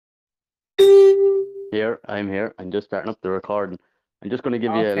I'm here. I'm just starting up the recording. I'm just going to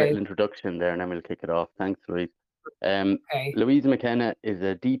give you a Okay, little introduction there and then we'll kick it off. Thanks, Louise. Um, okay. Louise Mckenna is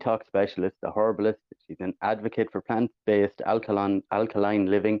a detox specialist, a herbalist. She's an advocate for plant-based alkaline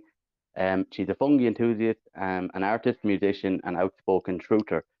living. She's a fungi enthusiast, an artist, musician, and outspoken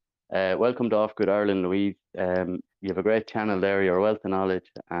truther. Welcome to Off Good Ireland, Louise. You have a great channel there. You're a wealth of knowledge,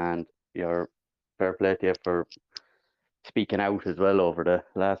 and you're fair play to you for speaking out as well over the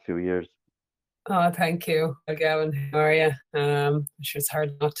last few years. Oh, thank you. Well, Gavin, how are you? Sure it's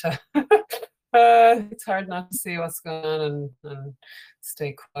hard not to it's hard not to see what's going on and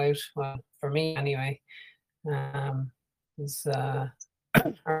stay quiet. Well, for me anyway. Um, it's,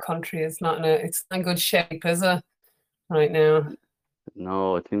 our country is not it's not in good shape, is it, right now?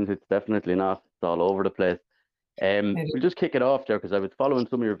 No, it seems it's definitely not. It's all over the place. It, We'll just kick it off there because I was following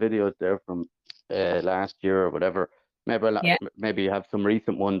some of your videos there from last year or whatever. yeah, Maybe you have some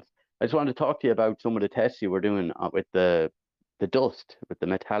recent ones. I just wanted to talk to you about some of the tests you were doing with the dust, with the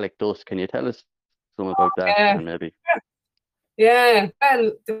metallic dust. Can you tell us some about that yeah, and maybe? yeah.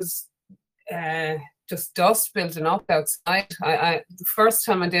 Well, there was uh, just dust building up outside. The first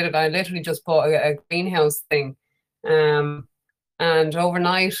time I did it, I literally just bought a greenhouse thing. Um, And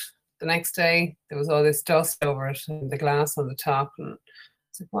overnight, the next day, there was all this dust over it and the glass on the top. And I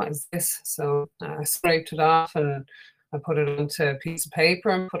was like, what is this? So I scraped it off and I put it onto a piece of paper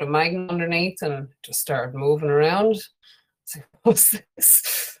and put a magnet underneath and just started moving around. I was like, what's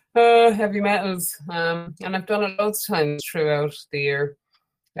this? Heavy metals. And I've done it loads of times throughout the year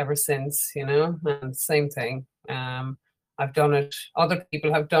ever since, and same thing. I've done it, other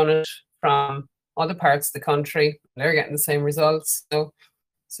people have done it from other parts of the country. They're getting the same results. So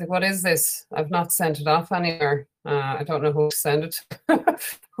it's like, what is this? I've not sent it off anywhere. I don't know who to send it to.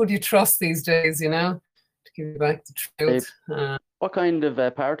 Who do you trust these days, to give you back the Eh, truth? what kind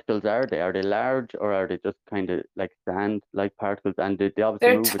of particles are they? Are they large or are they just kind of like sand-like particles? And they obviously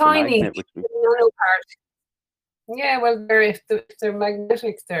They're move with the tiny, magnet, which we, nanoparticles. Yeah, well, if they're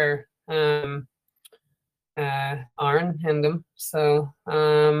magnetic, they're iron in them. So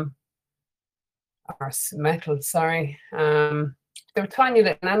or metal, sorry. They're tiny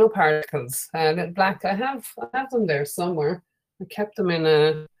little nanoparticles, little black. I have them there somewhere. I kept them in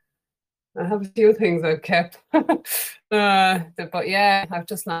a. I have a few things I've kept, but yeah, I've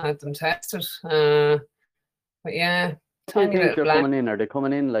just not had them tested. But yeah, what do you tiny think little they're black. coming in? Are they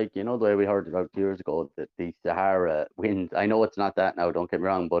coming in like, the way we heard about years ago, that the Sahara winds? I know it's not that now, don't get me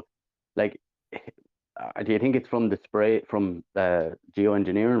wrong, but like, do you think it's from the spray, from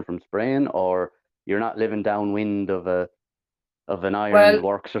geoengineering, from spraying, or you're not living downwind of an iron Well,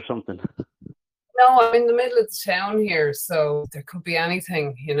 works or something? no, I'm in the middle of the town here, so there could be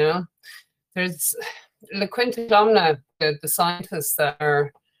anything. There's Liquinta, the scientists that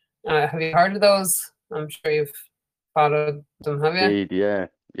are. Have you heard of those? I'm sure you've followed them, have you? Indeed, yeah,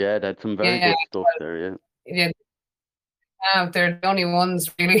 yeah, that's some very Yeah, good stuff there, yeah. yeah. They're the only ones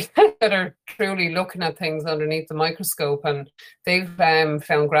really that are truly looking at things underneath the microscope, and they've found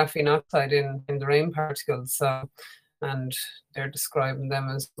graphene oxide in the rain particles. So, and they're describing them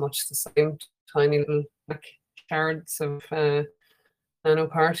as much the same tiny little black shards of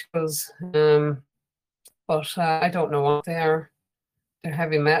nanoparticles. But I don't know what they are. They're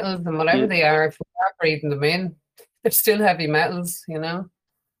heavy metals, and Do whatever you, they are, if we are breathing them in, they're still heavy metals. yeah,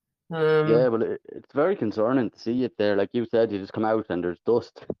 Um, well, it's very concerning to see it there. Like you said, you just come out and there's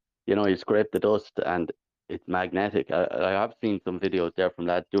dust. You scrape the dust and it's magnetic. I have seen some videos there from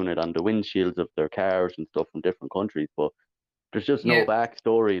lads doing it on the windshields of their cars and stuff from different countries, but there's just no yeah,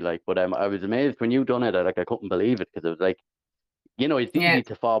 backstory. Like, but I was amazed when you done it. I couldn't believe it because it was like, it's yeah, easy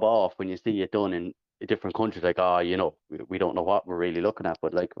to fob off when you see it done in different countries. Like, we don't know what we're really looking at.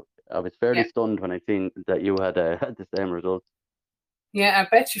 But like, I was fairly yeah. stunned when I seen that you had had the same results. Yeah, I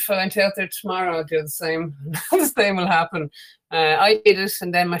bet you if I went out there tomorrow, I'd do the same. The same will happen. I did it,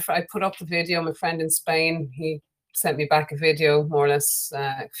 and then I put up the video. My friend in Spain, he sent me back a video more or less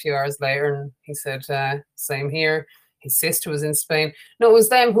a few hours later, and he said, "Same here." His sister was in Spain. No, it was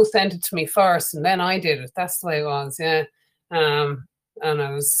them who sent it to me first, and then I did it. That's the way it was. Yeah. And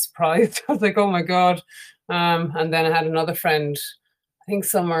I was surprised. I was like, "Oh my God!" And then I had another friend, I think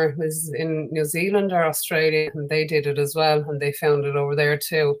somewhere was in New Zealand or Australia, and they did it as well, and they found it over there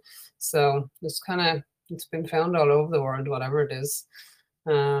too. So it's been found all over the world, whatever it is.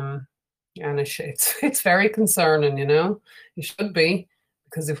 Um, and it's very concerning, It should be,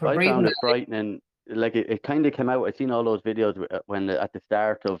 because if we're I breathing found it that, frightening. Like it kind of came out. I seen all those videos when at the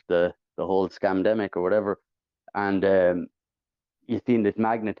start of the whole scamdemic or whatever, and you seen this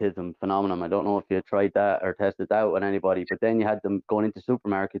magnetism phenomenon. I don't know if you tried that or tested that out on anybody, but then you had them going into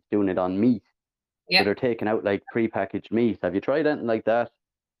supermarkets doing it on meat, So Yeah. they're taking out like pre-packaged meat. Have you tried anything like that?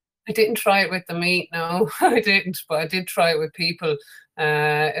 I didn't try it with the meat, no, I didn't, but I did try it with people.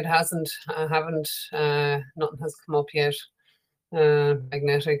 It hasn't, I haven't, nothing has come up yet,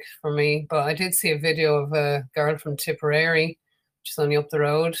 magnetic for me. But I did see a video of a girl from Tipperary, which is only up the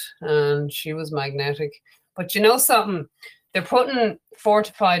road, and she was magnetic. But you know something? They're putting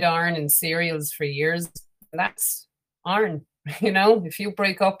fortified iron in cereals for years. And that's iron. You know, if you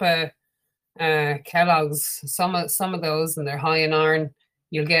break up a Kellogg's, some of those, and they're high in iron,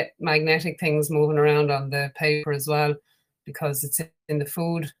 you'll get magnetic things moving around on the paper as well because it's in the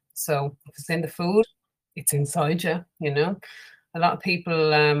food. So if it's in the food, it's inside you, you know. A lot of people,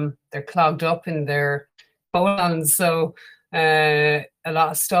 they're clogged up in their colons, so a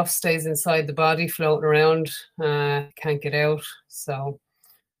lot of stuff stays inside the body, floating around, can't get out. So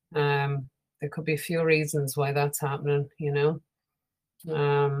there could be a few reasons why that's happening, you know.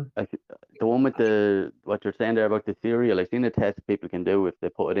 Like the one with the what you're saying there about the cereal, I've seen a test people can do if they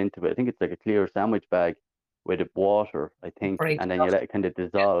put it into it. I think it's like a clear sandwich bag with water, I think, Break and then it you up. let it kind of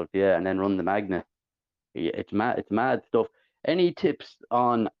dissolve, yeah, and then run the magnet. Yeah, it's mad stuff. Any tips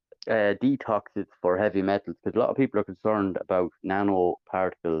on detoxes for heavy metals? Because a lot of people are concerned about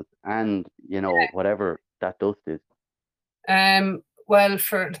nanoparticles and whatever that dust is. Well,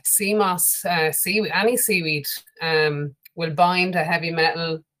 for sea moss, seaweed, any seaweed, will bind a heavy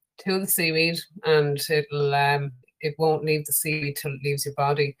metal to the seaweed, and it won't leave the seaweed till it leaves your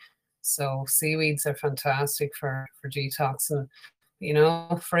body. So seaweeds are fantastic for detoxing. You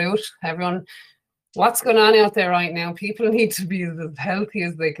know, fruit. Everyone, what's going on out there right now? People need to be as healthy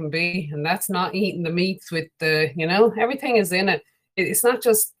as they can be, and that's not eating the meats with the, everything is in it. It's not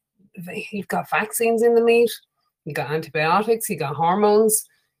just you've got vaccines in the meat, you've got antibiotics, you've got hormones,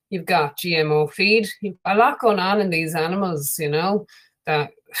 you've got GMO feed. You've got a lot going on in these animals,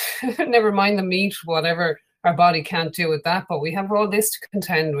 that never mind the meat, whatever our body can't do with that, but we have all this to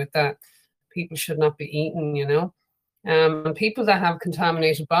contend with that people should not be eating. And people that have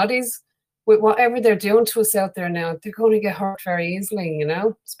contaminated bodies, with whatever they're doing to us out there now, they're going to get hurt very easily,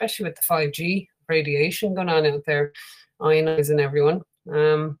 especially with the 5G radiation going on out there, ionizing everyone.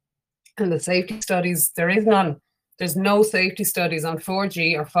 And the safety studies, there is none. There's no safety studies on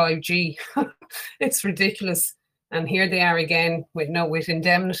 4G or 5G. It's ridiculous. And here they are again with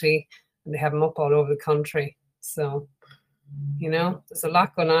indemnity, and they have them up all over the country. So, there's a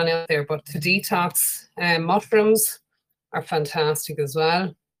lot going on out there. But to detox, mushrooms are fantastic as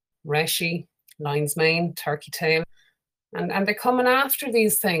well. Reishi, lion's mane, turkey tail. And they're coming after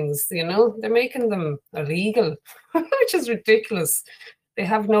these things, they're making them illegal, which is ridiculous. They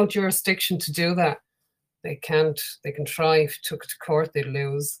have no jurisdiction to do that. They can't, they can try. If took it to court, they'd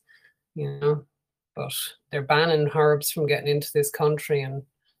lose, but they're banning herbs from getting into this country, and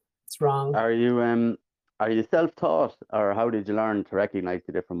it's wrong. Are you self-taught, or how did you learn to recognize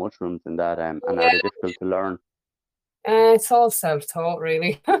the different mushrooms and that, and are Yeah, they difficult to learn? it's all self-taught,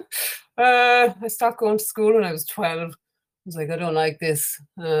 really. I stopped going to school when I was 12. I was like, I don't like this.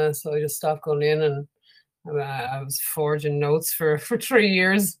 So I just stopped going in, and I was forging notes for 3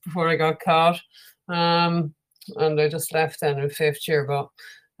 years before I got caught. And I just left then in 5th year. But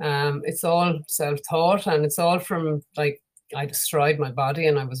it's all self-taught, and it's all from, like, I destroyed my body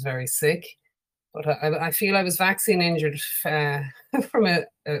and I was very sick. But I feel I was vaccine injured from a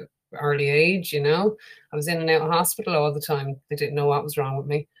early age, I was in and out of hospital all the time. They didn't know what was wrong with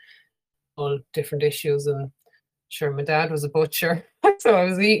me. All different issues. And sure, my dad was a butcher. So I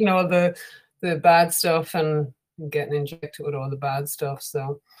was eating all the bad stuff and getting injected with all the bad stuff.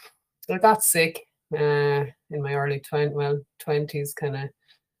 So I got sick in my early 20s kind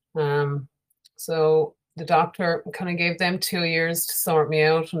of. So the doctor kind of gave them 2 years to sort me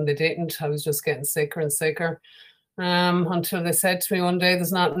out, and they didn't. I was just getting sicker and sicker. Until they said to me one day,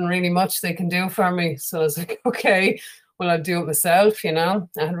 there's not really much they can do for me. So I was like, okay, well, I'll do it myself, I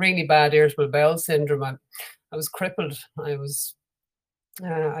had really bad irritable bowel syndrome. I was crippled. I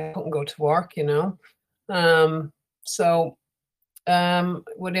couldn't go to work, So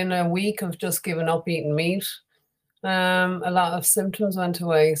within a week of just giving up eating meat, a lot of symptoms went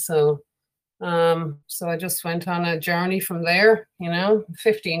away. So I just went on a journey from there,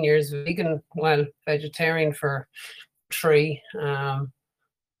 15 years vegan, well, vegetarian for 3.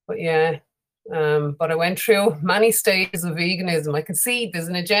 But yeah, but I went through many stages of veganism. I can see there's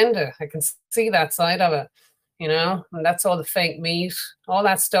an agenda. I can see that side of it, and that's all the fake meat, all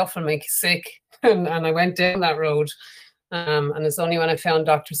that stuff will make you sick. And I went down that road. And it's only when I found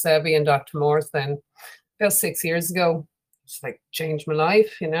Dr. Sebi and Dr. Morse then, about 6 years ago, it's like changed my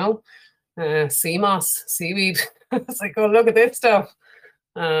life, sea moss, seaweed. It's like, oh, look at this stuff.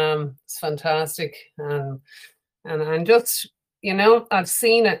 It's fantastic. And just, you know, I've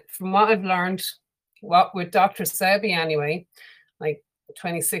seen it from what I've learned, what with Dr. Sebi anyway, like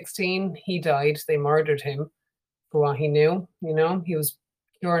 2016, he died. They murdered him for what he knew. You know, he was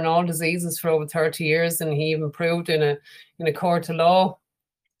curing all diseases for over 30 years, and he even proved in a court of law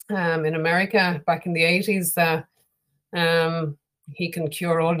in America back in the 80s that he can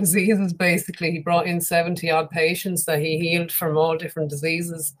cure all diseases. Basically, he brought in 70 odd patients that he healed from all different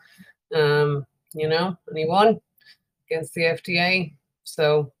diseases. You know, and he won against the FDA.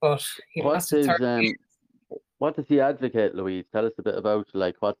 So, but he What's lasted his 30 years. what does he advocate, Louise? Tell us a bit about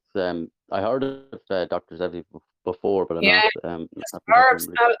like what's I heard of Dr. Zevi before, but I'm Yeah, not just not been into him herbs,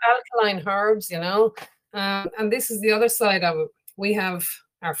 recently. alkaline herbs, you know. And this is the other side of it. We have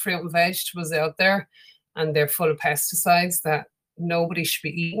our fruit and vegetables out there, and they're full of pesticides that nobody should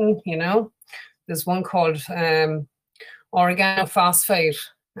be eating, you know. There's one called organophosphate,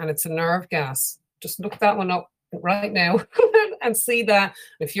 and it's a nerve gas. Just look that one up right now and see that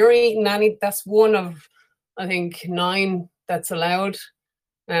if you're eating any, that's one of, I think, 9 that's allowed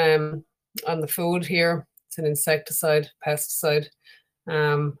on the food here. It's an insecticide, pesticide.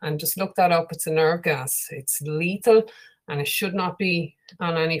 And just look that up. It's a nerve gas. It's lethal and it should not be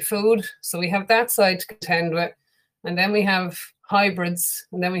on any food. So we have that side to contend with. And then we have hybrids,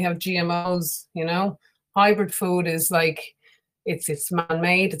 and then we have GMOs, you know. Hybrid food is like it's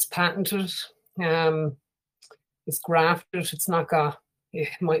man-made, it's patented, it's grafted, it's not got, it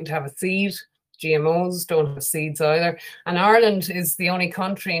mightn't have a seed. GMOs don't have seeds either. And Ireland is the only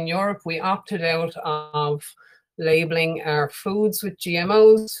country in Europe, we opted out of labeling our foods with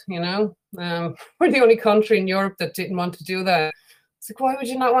GMOs, you know. We're the only country in Europe that didn't want to do that. It's like, why would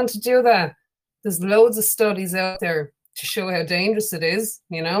you not want to do that? There's loads of studies out there to show how dangerous it is,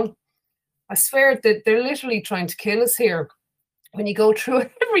 you know. I swear that they're literally trying to kill us here when you go through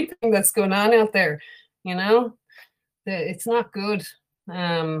everything that's going on out there, you know. It's not good.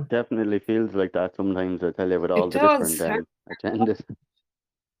 Definitely feels like that sometimes, I tell you, with all It the different does. agendas.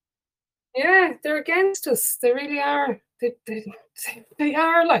 Yeah, they're against us. They really are. They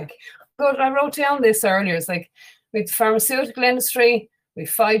are like, but I wrote down this earlier. It's like with the pharmaceutical industry, with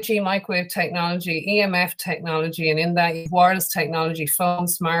 5G microwave technology, EMF technology, and in that wireless technology,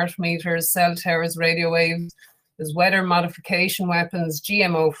 phones, smart meters, cell towers, radio waves. There's weather modification weapons,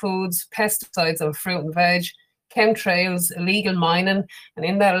 GMO foods, pesticides on fruit and veg, chemtrails, illegal mining, and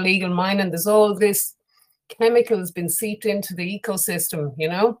in that illegal mining, there's all this chemicals been seeped into the ecosystem, you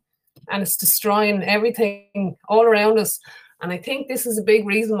know, and it's destroying everything all around us. And I think this is a big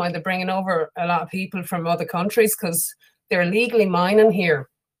reason why they're bringing over a lot of people from other countries, because they're illegally mining here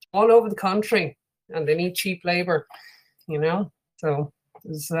all over the country and they need cheap labor, you know. So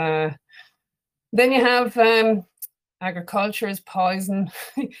there's, then you have agriculture is poison,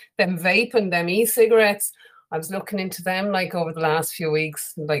 them vaping, them e-cigarettes. I was looking into them like over the last few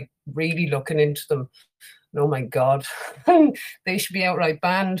weeks, like really looking into them. Oh my God, they should be outright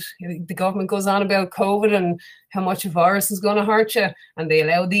banned. The government goes on about COVID and how much a virus is going to hurt you, and they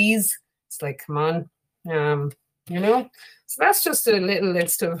allow these. It's like, come on, you know. So that's just a little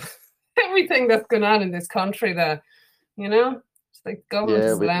list of everything that's going on in this country that, you know, it's like the government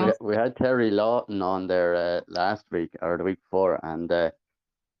Yeah, is allowing. we had Terry Lawton on there last week or the week before, and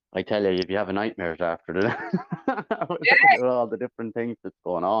I tell you, if you have a nightmares after that, Yeah, with all the different things that's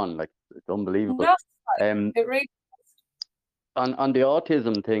going on, like it's unbelievable. no, Um, it really. on the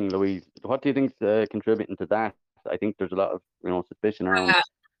autism thing, Louise, what do you think's contributing to that? I think there's a lot of suspicion around Uh,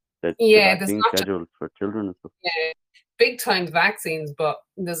 the yeah, there's vaccine not just schedules for children and stuff. big time vaccines, but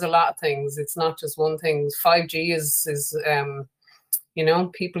there's a lot of things. It's not just one thing. 5G is you know,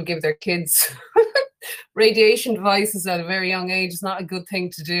 people give their kids radiation devices at a very young age. It's not a good thing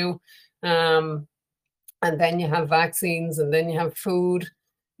to do. And then you have vaccines, and then you have food,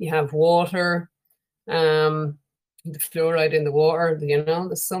 you have water, the fluoride in the water, you know,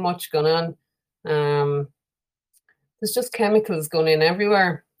 there's so much going on. There's just chemicals going in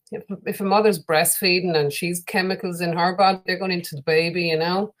everywhere. If a mother's breastfeeding and she's chemicals in her body, they're going into the baby, you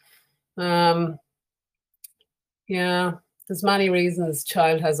know. Yeah, there's many reasons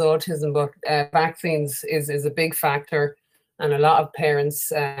child has autism, but vaccines is a big factor, and a lot of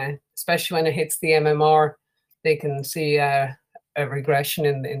parents, especially when it hits the MMR, they can see a regression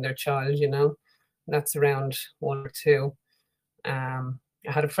in their child. You know, and that's around 1 or 2. I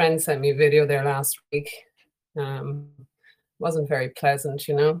had a friend send me a video there last week. Wasn't very pleasant,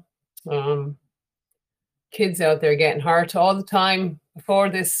 you know. Kids out there getting hurt all the time. Before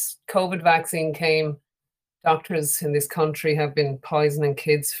this COVID vaccine came, doctors in this country have been poisoning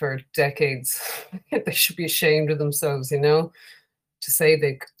kids for decades. They should be ashamed of themselves, you know. to say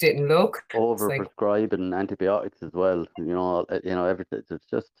they didn't look. It's like, Overprescribing antibiotics as well. Everything. It's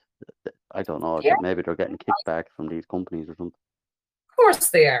just, I don't know. yeah, Maybe they're getting kickbacks from these companies or something. of course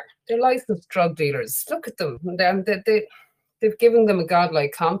they are. They're licensed drug dealers. Look at them. They've given them a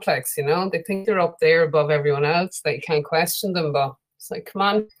godlike complex, you know. They think they're up there above everyone else, that you can't question them, but it's like, come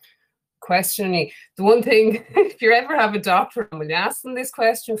on, question me. The one thing, if you ever have a doctor, will you ask them this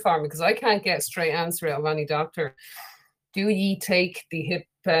question for me? Because I can't get a straight answer out of any doctor. Do ye take the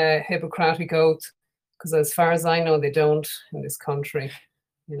Hippocratic oath? Because as far as I know, they don't in this country.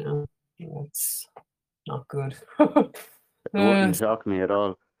 You know, that's not good. It wouldn't shock me at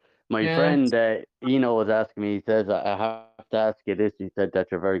all. My Yeah. friend Eno was asking me. He says, I have to ask you this. He said that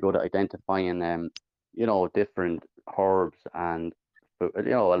you're very good at identifying, different herbs and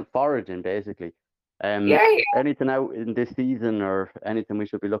and foraging basically. Yeah, Anything out in this season, or anything we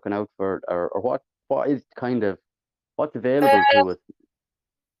should be looking out for, or what is kind of what's available yeah. to us?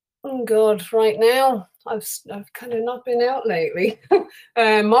 Oh God, right now I've kind of not been out lately.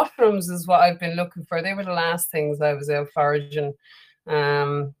 Mushrooms is what I've been looking for. They were the last things I was out foraging.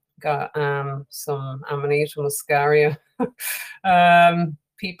 Got some Amanita muscaria.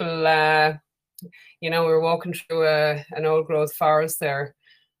 People, we were walking through an old growth forest there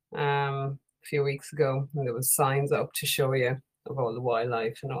a few weeks ago, and there was signs up to show you of all the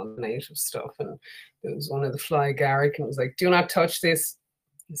wildlife and all the native stuff. And there was one of the fly agaric, and it was like, "Do not touch this.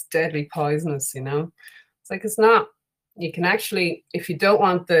 It's deadly poisonous." You know, it's like, it's not. You can actually, if you don't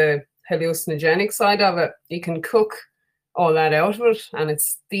want the hallucinogenic side of it, you can cook all that out of it, and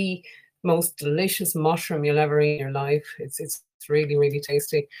it's the most delicious mushroom you'll ever eat in your life. It's really, really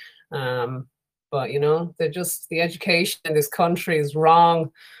tasty. But they're just, the education in this country is wrong.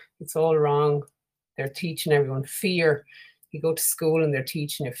 It's all wrong. They're teaching everyone fear. You go to school and they're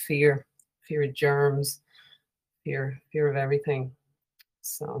teaching you fear of germs, fear of everything.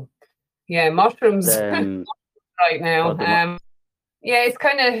 So yeah, mushrooms right now. Yeah,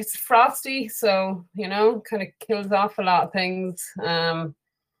 it's frosty, so kind of kills off a lot of things.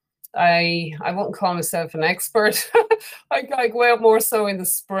 I wouldn't call myself an expert. I go out more so in the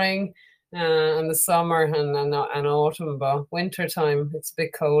spring and the summer and autumn, but winter time it's a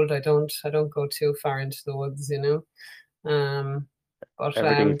bit cold. I don't go too far into the woods, But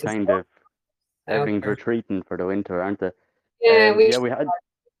Everything's everything's retreating for the winter, aren't they? Yeah, we had.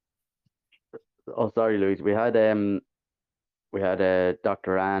 Oh, sorry, Louise. We had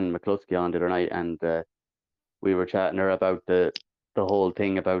Dr. Anne McCluskey on the other night, and we were chatting her about the whole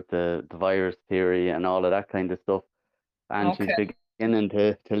thing about the virus theory and all of that kind of stuff. And she's beginning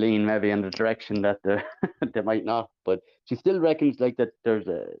to lean maybe in the direction that they might not, but she still reckons like that there's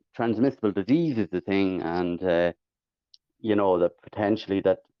a transmissible disease is the thing, and that potentially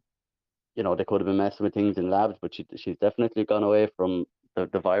that they could have been messing with things in labs, but she's definitely gone away from the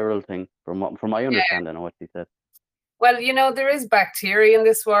viral thing from my understanding of what she said. Well, there is bacteria in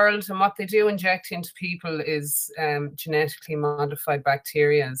this world, and what they do inject into people is genetically modified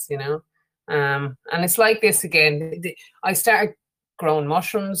bacteria, and it's like this again. I started growing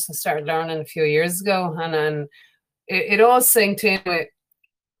mushrooms. I started learning a few years ago, and then it all synced in with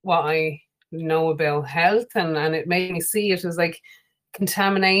what I know about health, and it made me see it as like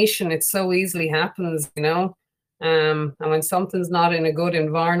contamination. It so easily happens, and when something's not in a good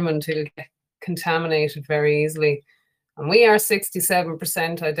environment, it'll get contaminated very easily. And we are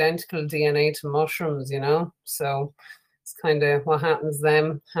 67% identical DNA to mushrooms, so it's kind of what happens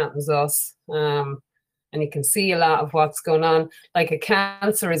them, happens us. And you can see a lot of what's going on. Like a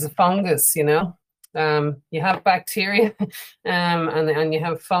cancer is a fungus, you have bacteria and you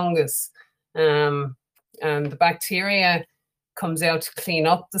have fungus. And the bacteria comes out to clean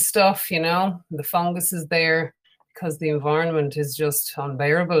up the stuff, the fungus is there because the environment is just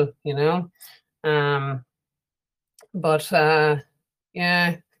unbearable, But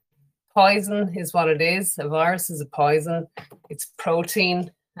yeah, poison is what it is. A virus is a poison. It's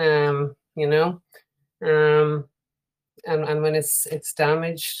protein, and when it's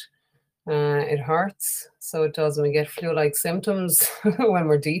damaged, it hurts. So it does when we get flu-like symptoms when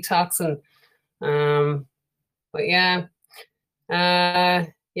we're detoxing. But yeah,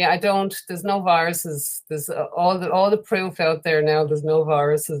 I don't. There's no viruses. There's all the proof out there now. There's no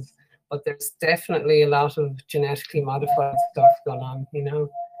viruses. But there's definitely a lot of genetically modified stuff going on,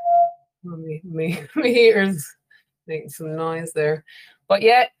 Me ears making some noise there. But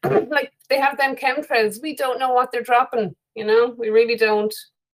yeah, like they have them chemtrails. We don't know what they're dropping, We really don't.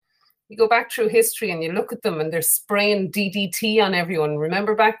 You go back through history and you look at them and they're spraying DDT on everyone.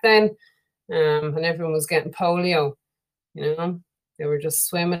 Remember back then? And everyone was getting polio, They were just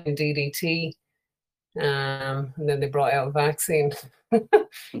swimming in DDT. And then they brought out a vaccine. The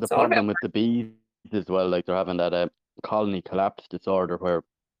It's all about problem with the bees as well, like they're having that colony collapse disorder where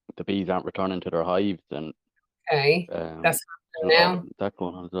the bees aren't returning to their hives, and okay. um, That's there's a lot of happening that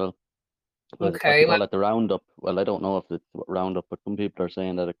going on as well. now. What they Okay. Well, call it, the Roundup. Well, I don't know if it's Roundup, but some people are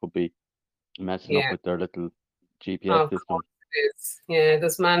saying that it could be messing up yeah. with their little GPS Of course system. it is. Yeah,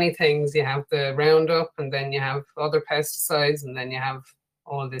 there's many things. You have the Roundup, and then you have other pesticides, and then you have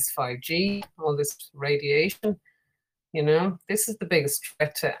all this 5G, all this radiation. This is the biggest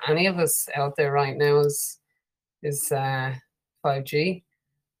threat to any of us out there right now is 5G.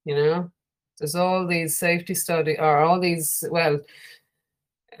 You know, there's all these safety study or all these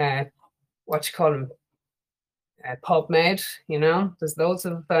uh, what you call them, PubMed. There's loads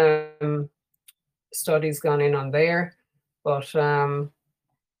of studies gone in on there, but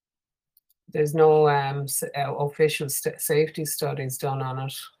there's no official safety studies done on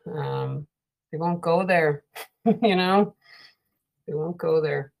it. They won't go there, you know. They won't go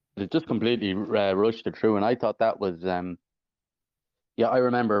there. They just completely rushed it through, and I thought that was yeah. I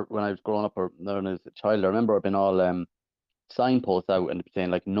remember when I was growing up or when I was a child, I remember it being all signposts out and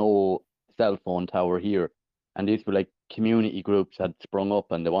saying like no cell phone tower here, and these were like community groups had sprung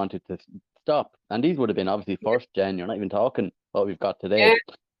up and they wanted to stop, and these would have been obviously Yeah, first gen. You're not even talking what we've got today,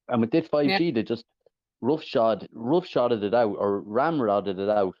 yeah, and with this yeah, 5G, they just roughshotted it out or ramrodded it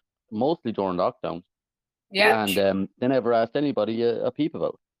out mostly during lockdown, yeah. and they never asked anybody a peep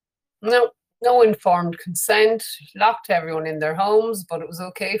about No, no informed consent. Locked everyone in their homes, but it was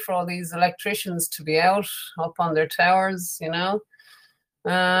okay for all these electricians to be out up on their towers.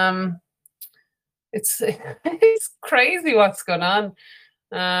 Um, it's it's crazy what's going on.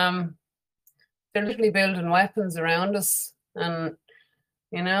 Um, they're literally building weapons around us, and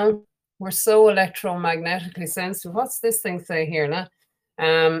you know we're so electromagnetically sensitive. What's this thing say here now?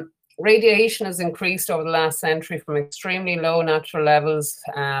 Radiation has increased over the last century from extremely low natural levels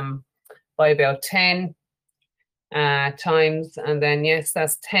by about 10 times, and then yes,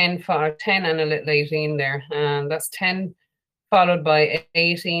 that's 10 for 10 and a little 18 there, and that's 10 followed by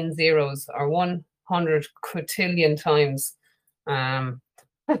 18 zeros or 100 quintillion times. um,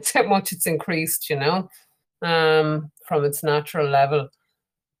 that's how much it's increased, from its natural level.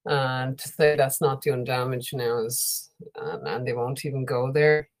 And to say that's not doing damage now is, and they won't even go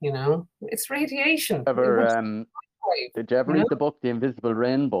there. It's radiation. It ever won't wave, did you ever you know? read the book The Invisible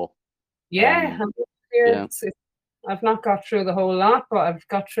Rainbow? Yeah, um here. yeah, I've not got through the whole lot, but I've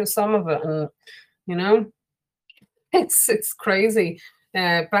got through some of it, and you know, it's crazy.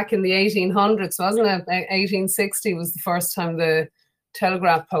 Back in the 1800s, wasn't it? 1860 was the first time the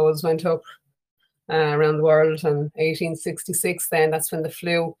telegraph poles went up around the world, and 1866. Then that's when the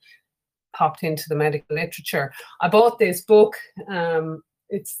flu popped into the medical literature. I bought this book.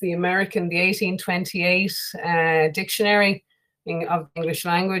 It's the 1828 dictionary of English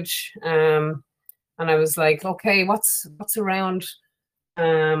language. And I was like, okay, what's around?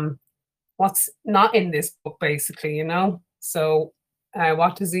 What's not in this book, basically. So,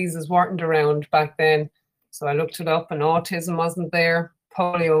 what diseases weren't around back then? So I looked it up, and autism wasn't there,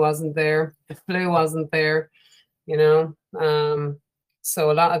 polio wasn't there, the flu wasn't there. You know,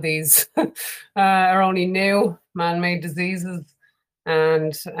 so a lot of these are only new man-made diseases,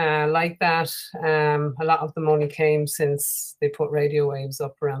 and like that, a lot of them only came since they put radio waves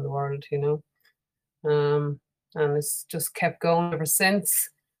up around the world. And it's just kept going ever since.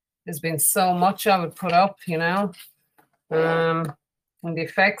 There's been so much I would put up, and the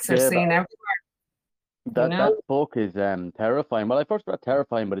effects are yeah, seen everywhere, you that know. book is terrifying. Well, I first read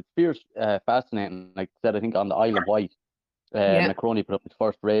terrifying, but it's fierce fascinating. Like I said, I think on the Isle of Wight, Yeah, Macroney put up his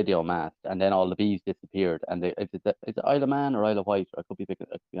first radio mast, and then all the bees disappeared. And it's Isle of Man or Isle of Wight? I could be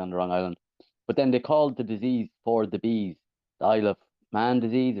on the wrong island. But then they called the disease for the bees the Isle of Man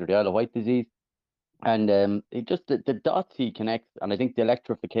disease or the Isle of Wight disease. And it just the dots he connects, and I think the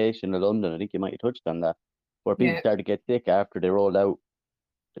electrification of London. I think you might have touched on that, where people yeah, started to get sick after they rolled out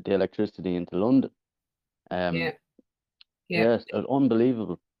the electricity into London. yeah, Um, yeah. yes,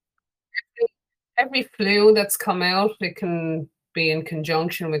 unbelievable. Every flu that's come out, it can be in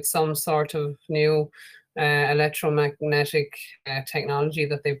conjunction with some sort of new electromagnetic technology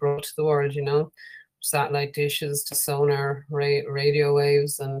that they brought to the world, satellite dishes to sonar radio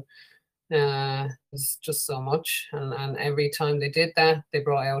waves, and it's just so much. And every time they did that, they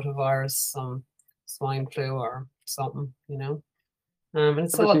brought out a virus, some swine flu or something. And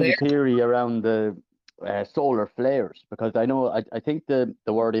it's Ever all seen the there. theory around the solar flares? Because I think the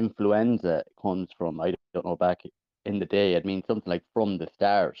word influenza comes from, I don't know, back in the day, it means something like from the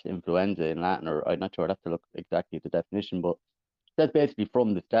stars, influenza in Latin, or I'm not sure, I'd have to look exactly at the definition, but that's basically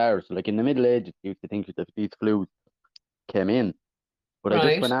from the stars. So like in the Middle Ages, you used to think that these flus came in. But I just,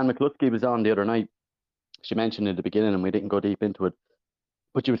 Right. when Anne McCluskey was on the other night, she mentioned in the beginning, and we didn't go deep into it,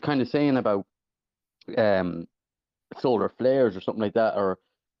 but she was kind of saying about um solar flares or something like that, or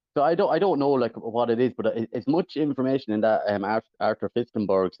so I don't know like what it is, but as much information in that Arthur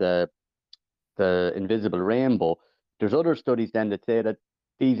Fistenberg's the Invisible Rainbow. There's other studies then that say that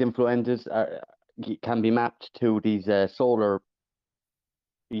these influences can be mapped to these solar,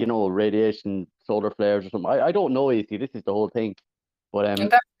 radiation, solar flares or something. I don't know. You see, this is the whole thing, but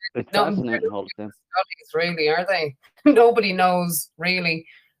And that's it's nothing to fascinating do all the with time. studies, really, are they? Nobody knows, really.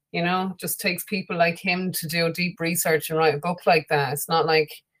 Just takes people like him to do deep research and write a book like that. It's not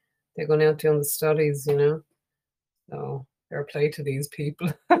like they're going out doing the studies. So fair play to these people.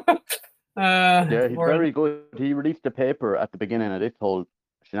 Yeah, he's World. very good. He released a paper at the beginning of this whole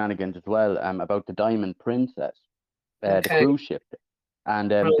shenanigans as well, about the Diamond Princess, the Okay. cruise ship,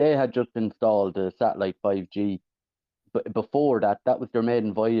 and Right. they had just installed the satellite 5G. But before that, that was their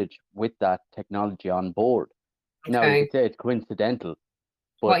maiden voyage with that technology on board. Now you Okay. could say it's coincidental,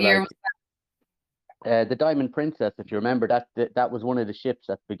 but What year was like the Diamond Princess, if you remember that was one of the ships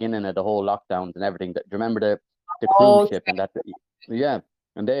at the beginning of the whole lockdowns and everything. That, do you remember the cruise Oh, ship and that? Yeah,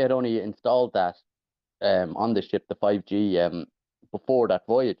 and they had only installed that on the ship, the 5G, before that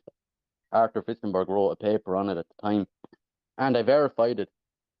voyage. Arthur Fistenberg wrote a paper on it at the time, and I verified it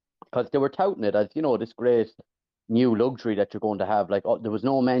because they were touting it as, this great new luxury that you're going to have. Like, there was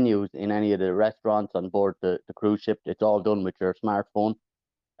no menus in any of the restaurants on board the cruise ship. It's all done with your smartphone,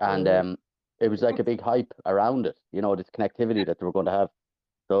 and oh, it was like a big hype around it. This connectivity that they were going to have.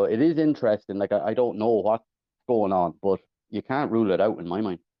 So it is interesting. Like, I don't know what's going on, but you can't rule it out in my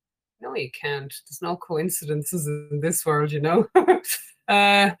mind. no, you can't. There's no coincidences in this world.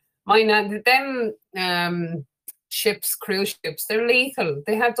 My them ships, cruise ships, they're lethal.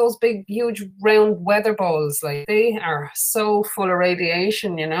 They have those big, huge, round weather balls. Like they are so full of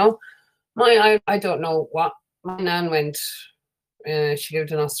radiation. I don't know what my nan went. She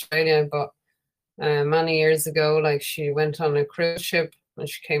lived in Australia, but many years ago, like she went on a cruise ship and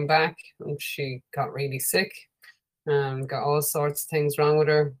she came back and she got really sick. Got all sorts of things wrong with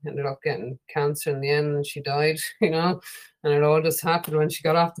her. Ended up getting cancer in the end, and she died. And it all just happened when she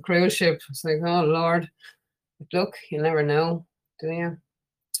got off the cruise ship. It's like, oh Lord, but look, you never know, do you?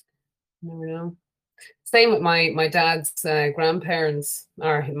 Never know. Same with my dad's grandparents,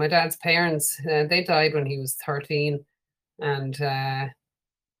 or my dad's parents. They died when he was 13, and I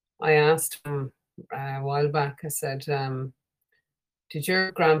asked him a while back. I said, did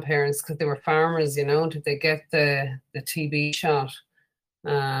your grandparents, because they were farmers, did they get the TB shot?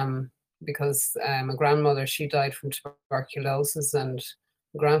 Because my grandmother, she died from tuberculosis, and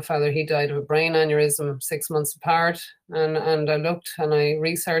my grandfather, he died of a brain aneurysm 6 months apart. And I looked and I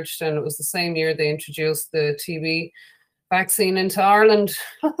researched, and it was the same year they introduced the TB vaccine into Ireland.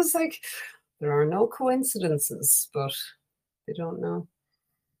 I was like, there are no coincidences, but they don't know.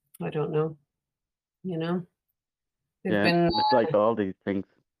 I don't know. You know, they've Yeah, been, it's like all these things.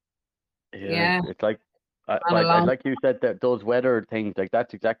 Yeah, yeah, it's like, on a long. like you said, that those weather things, like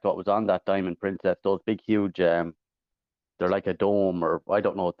that's exactly what was on that Diamond Princess. Those big, huge, they're like a dome, or I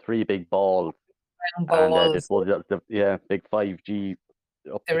don't know, three big balls, and they Balls. supposed that big 5G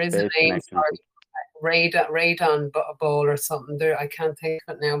up to There is a space name for connection. it, radon ball or something. There, I can't think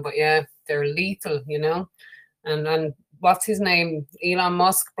of it now, but yeah, they're lethal. And what's his name? Elon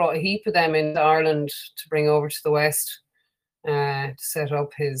Musk brought a heap of them into Ireland to bring over to the West, to set up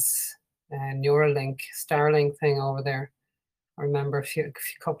his Neuralink, Starlink thing over there. I remember a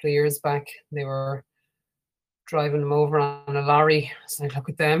couple of years back, they were driving them over on a lorry. So look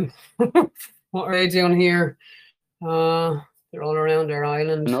at them. What are they doing here? They're all around our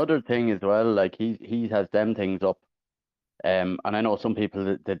island. Another thing as well, like he has them things up. And I know some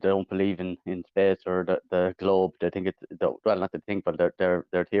people that don't believe in space or the globe. They think well, not to think, but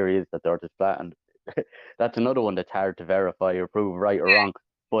their theory is that the Earth is flat, and that's another one that's hard to verify or prove right or wrong.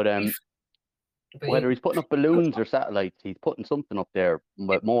 But whether he's putting up balloons or satellites, he's putting something up there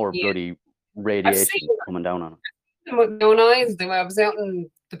with more Yeah, bloody I've seen radiation coming down on him. them with my own eyes. I was out on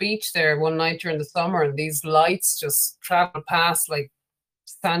the beach there one night during the summer, and these lights just traveled past like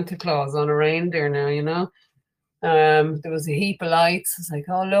Santa Claus on a reindeer now. There was a heap of lights. It's like,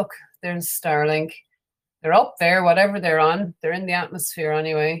 oh look, there's Starlink. They're up there, whatever they're on. They're in the atmosphere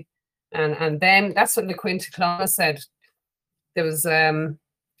anyway. And then that's what LaQuinta said. There was a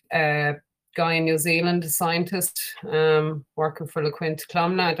guy in New Zealand, a scientist, working for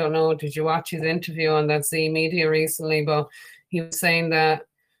LaQuinta. I don't know, did you watch his interview on that Z Media recently? But he was saying that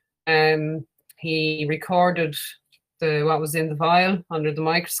he recorded what was in the vial under the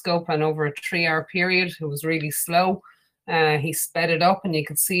microscope, and over a 3-hour period, it was really slow. He sped it up, and you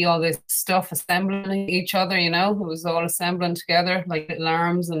could see all this stuff assembling each other. It was all assembling together like little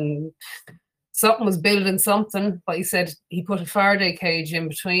arms, and something was building something. But he said he put a Faraday cage in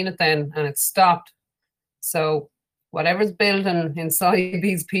between it then, and it stopped. So whatever's building inside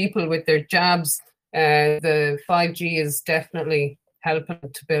these people with their jabs, the 5G is definitely helping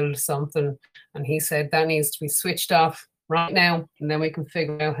to build something. And he said that needs to be switched off right now, and then we can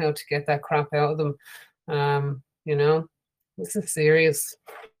figure out how to get that crap out of them. This is serious.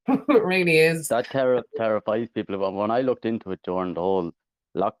 It really is. That terrifies people. When I looked into it during the whole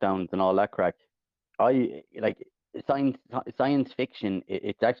lockdowns and all that crack, I like science fiction.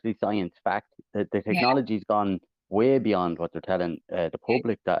 It's actually science fact. The technology's gone way beyond what they're telling the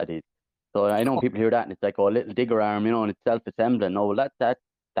public that it is. So I know people hear that and it's like, oh, a little digger arm, and it's self-assembling. No, well, that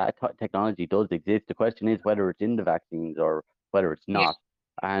technology does exist. The question is whether it's in the vaccines or whether it's not.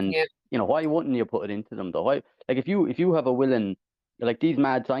 And why wouldn't you put it into them though? Why, like if you have a willing, like these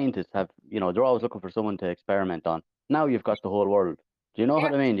mad scientists have, they're always looking for someone to experiment on. Now you've got the whole world. Do you know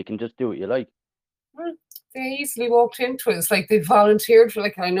what I mean? You can just do what you like. They easily walked into it. It's like they volunteered for,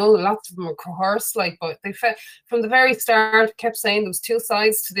 I know lots of them are coerced, but they from the very start kept saying there was 2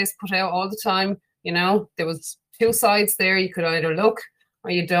 sides to this put out all the time. There was 2 sides there. You could either look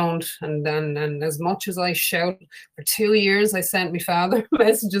or you don't. And as much as I shouted for 2 years, I sent my father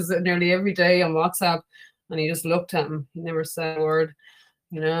messages nearly every day on WhatsApp, and he just looked at him. He never said a word.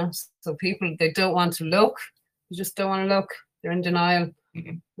 So people, they don't want to look. They just don't want to look. They're in denial.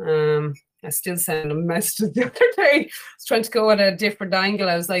 I still sent a message the other day. I was trying to go at a different angle.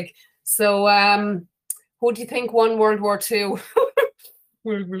 I was like, so who do you think won World War II?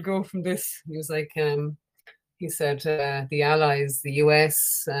 we'll go from this. He was like, he said the Allies, the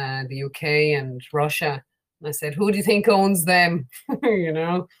US, the UK, and Russia. And I said, who do you think owns them?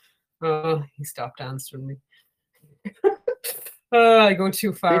 He stopped answering me. I go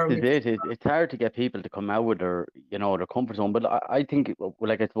too far. This is it. It's hard to get people to come out with their comfort zone. But I think,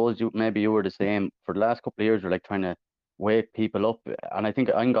 I suppose maybe you were the same for the last couple of years. We're trying to wake people up, and I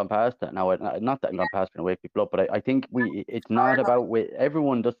think I'm gone past that now. Not that I'm gone past trying to wake people up, but I think it's not about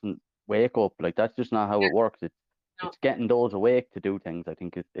everyone doesn't wake up. That's just not how it works. It's getting those awake to do things. I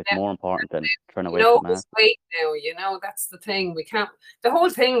think it's more important than trying to wake them up. Wait now, that's the thing. We can't. The whole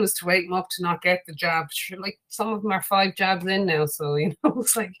thing was to wake them up to not get the jab. Some of them are 5 jabs in now, so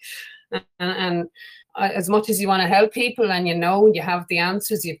it's like, and as much as you want to help people and you have the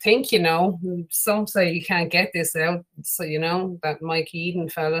answers, you think some say you can't get this out. So that Mike Eden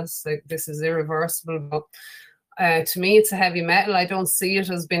fella said this is irreversible, but to me it's a heavy metal. I don't see it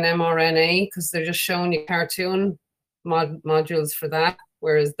as being mRNA because they're just showing you cartoon modules for that,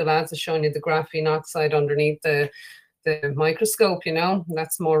 whereas the lads are showing you the graphene oxide underneath the microscope.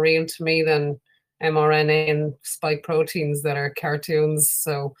 That's more real to me than mRNA and spike proteins that are cartoons.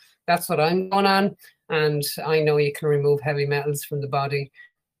 So that's what I'm going on, and I know you can remove heavy metals from the body,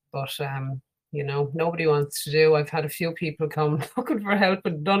 but nobody wants to do. I've had a few people come looking for help,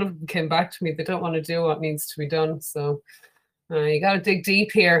 but none of them came back to me. They don't want to do what needs to be done. So you got to dig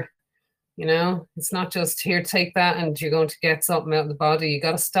deep here. It's not just here, take that, and you're going to get something out of the body. You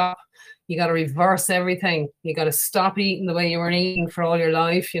got to stop. You got to reverse everything. You got to stop eating the way you were eating for all your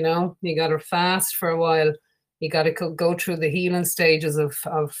life. You got to fast for a while. You got to go through the healing stages of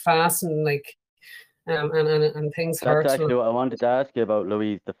fasting, and things hurt. That's actually what I wanted to ask you about,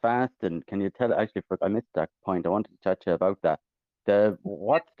 Louise, the fasting. Can you tell, actually, I missed that point. I wanted to chat to you about that.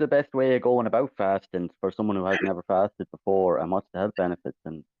 What's the best way of going about fasting for someone who has never fasted before, and what's the health benefits?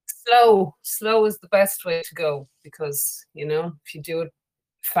 And slow is the best way to go, because if you do it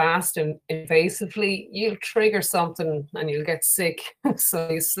fast and invasively, you'll trigger something and you'll get sick. So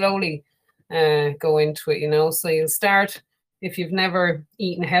you slowly go into it. So you'll start, if you've never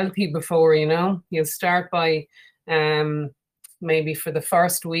eaten healthy before, you'll start by maybe for the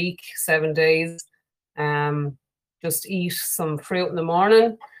first week, 7 days, just eat some fruit in the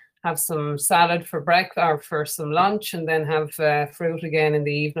morning, have some salad for breakfast or for some lunch, and then have fruit again in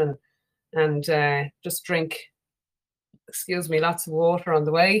the evening, and just drink, lots of water on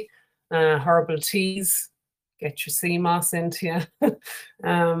the way, herbal teas, get your sea moss into you.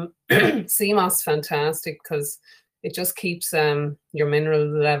 Sea moss is fantastic because it just keeps your mineral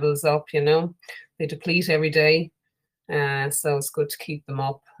levels up. They deplete every day, so it's good to keep them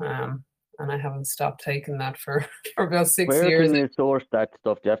up. And I haven't stopped taking that for about 6 years. Where can you source that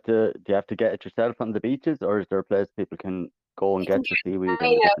stuff? Do you have to get it yourself on the beaches, or is there a place people can go and get the seaweed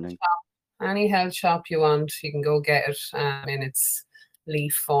and different things? Any health shop you want, you can go get it in its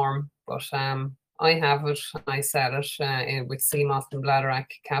leaf form. But I have it. I sell it with sea moss and bladderwrack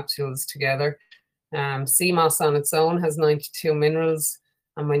capsules together. Sea moss on its own has 92 minerals,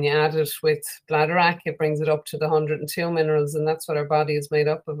 and when you add it with bladderwrack, it brings it up to the 102 minerals, and that's what our body is made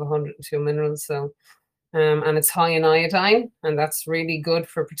up of, 102 minerals. So, and it's high in iodine, and that's really good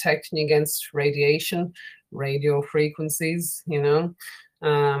for protecting you against radiation, radio frequencies, and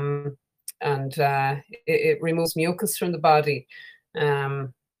it removes mucus from the body,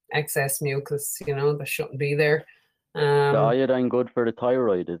 excess mucus, that shouldn't be there. The iodine good for the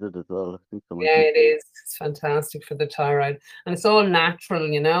thyroid, is it as well? I think so. Yeah, it is. It's fantastic for the thyroid, and it's all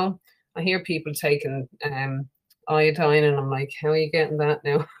natural. I hear people taking iodine, and I'm like, how are you getting that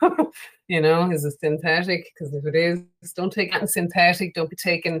now? Is it synthetic? Because if it is, don't take anything synthetic. Don't be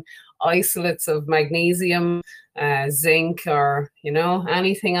taking isolates of magnesium, zinc, or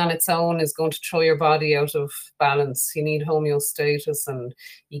anything on its own is going to throw your body out of balance. You need homeostasis, and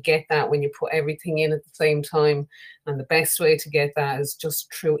you get that when you put everything in at the same time. And the best way to get that is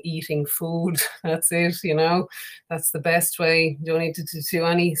just through eating food. That's it, That's the best way. You don't need to do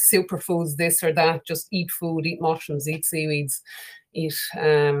any superfoods, this or that. Just eat food, eat mushrooms, eat seaweeds, eat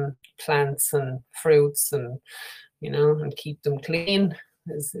plants and fruits, and and keep them clean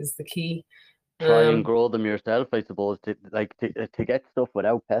is the key. Try and grow them yourself, I suppose, to get stuff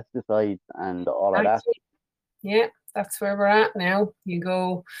without pesticides and all of that. Yeah, that's where we're at now. You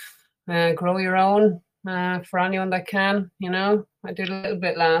go grow your own. For anyone that can, I did a little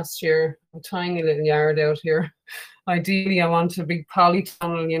bit last year, a tiny little yard out here. Ideally, I want a big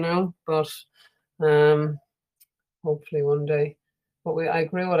polytunnel, but hopefully one day. But I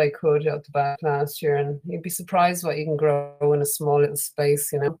grew what I could out the back last year, and you'd be surprised what you can grow in a small little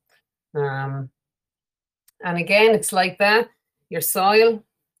space, And again, it's like that. Your soil,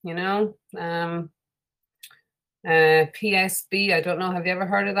 PSB, I don't know. Have you ever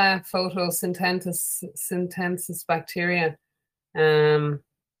heard of that? Photosynthesis bacteria.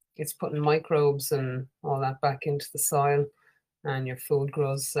 It's putting microbes and all that back into the soil, and your food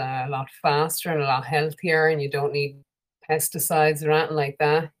grows a lot faster and a lot healthier, and you don't need pesticides or anything like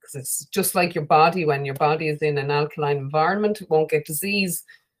that, because it's just like your body. When your body is in an alkaline environment, it won't get disease.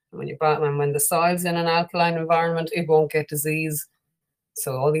 And when the soil's in an alkaline environment, it won't get disease.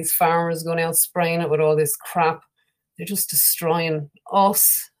 So all these farmers going out spraying it with all this crap, they're just destroying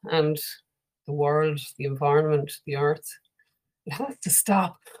us and the world, the environment, the earth. It has to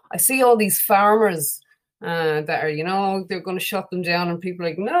stop. I see all these farmers that are, they're going to shut them down, and people are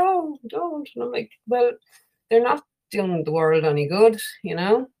like, no, don't. And I'm like, well, they're not doing the world any good,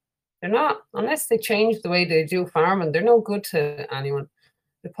 They're not, unless they change the way they do farming. They're no good to anyone.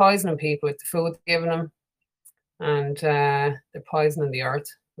 They're poisoning people with the food they're giving them, and they're poisoning the earth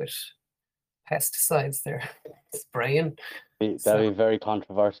with pesticides they're spraying. That'd be very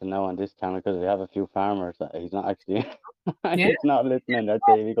controversial now on this channel, because we have a few farmers that he's not actually Yeah. he's not listening. That's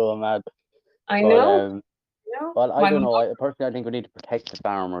it, we go mad. I know. Well, I don't know. Personally, I think we need to protect the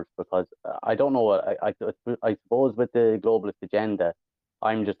farmers, because I don't know what I suppose with the globalist agenda,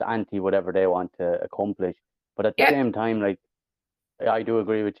 I'm just anti whatever they want to accomplish. But at the same time, like, I do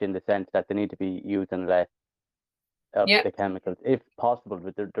agree with you in the sense that they need to be using less of the chemicals, if possible.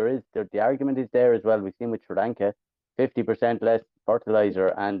 But the argument is there as well. We've seen with Sri Lanka, 50% less fertilizer,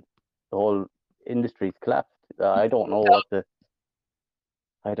 and the whole industry's collapsed. I don't know.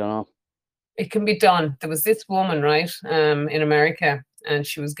 It can be done. There was this woman, right, in America, and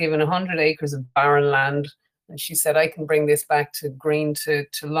she was given 100 acres of barren land, and she said, I can bring this back to green to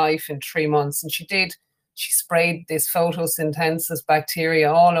life in 3 months. And she did. She sprayed this photosynthesis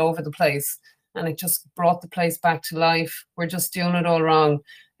bacteria all over the place, and it just brought the place back to life. We're just doing it all wrong.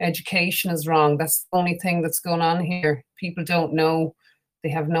 Education is wrong. That's the only thing that's going on here. People don't know. They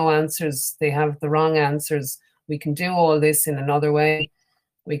have no answers. They have the wrong answers. We can do all this in another way.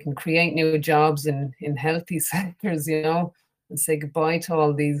 We can create new jobs in healthy sectors, and say goodbye to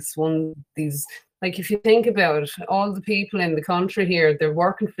all these. Like, if you think about it, all the people in the country here, they're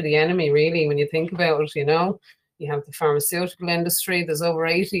working for the enemy, really, when you think about it, You have the pharmaceutical industry. There's over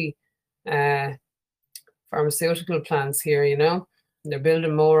 80 pharmaceutical plants here, and they're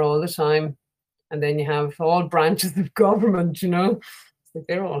building more all the time. And then you have all branches of government, Like,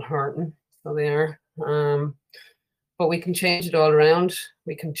 they're all hurting, so they are. But we can change it all around.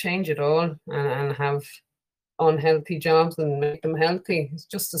 We can change it all and have unhealthy jobs and make them healthy. It's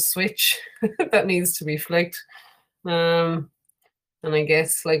just a switch that needs to be flicked. And I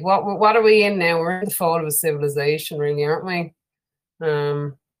guess, like, what are we in now? We're in the fall of a civilization, really, aren't we?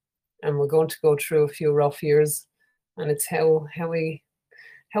 And we're going to go through a few rough years. And it's how we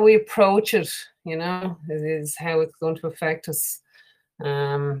approach it, It is how it's going to affect us.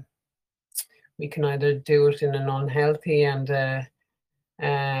 we can either do it in an unhealthy and an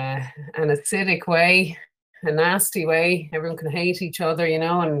acidic way, a nasty way. Everyone can hate each other,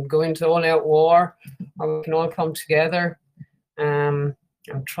 and go into all-out war, or we can all come together and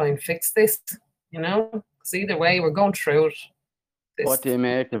try and fix this, Because either way, we're going through it. What do you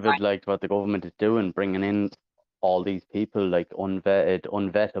make of it, like what the government is doing, bringing in all these people, like unvetted,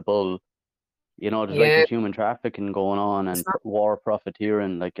 unvettable? There's human trafficking going on and war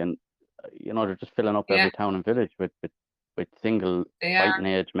profiteering, and they're just filling up every town and village with single fighting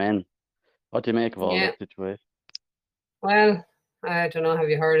age men. What do you make of all this situation? Well, I don't know. Have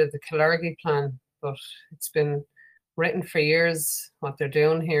you heard of the Killargy plan? But it's been written for years what they're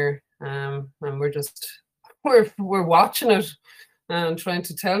doing here, and we're watching it and trying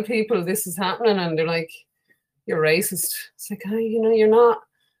to tell people this is happening, and they're like, "You're racist." It's like, you're not.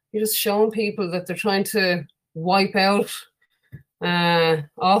 You're just showing people that they're trying to wipe out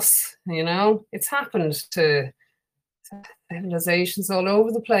us. It's happened to civilizations all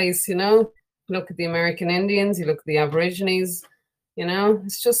over the place. Look at the American Indians. You look at the Aborigines.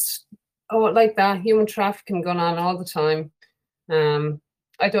 It's just like that. Human trafficking going on all the time.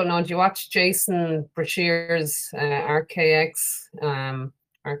 I don't know. Do you watch Jason Brashear's RKX?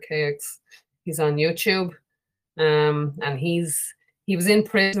 RKX. He's on YouTube, and he was in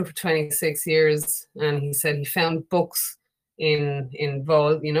prison for 26 years, and he said he found books in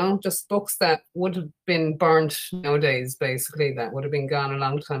Vol, just books that would have been burnt nowadays, basically, that would have been gone a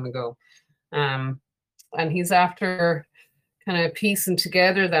long time ago. And he's after kind of piecing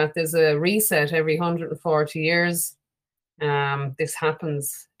together that there's a reset every 140 years. This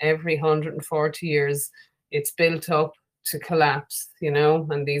happens every 140 years. It's built up to collapse,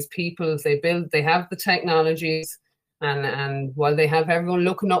 and these people, they have the technologies, and while they have everyone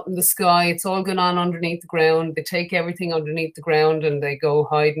looking up in the sky, it's all going on underneath the ground. They take everything underneath the ground and they go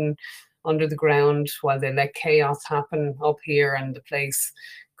hiding under the ground while they let chaos happen up here, and the place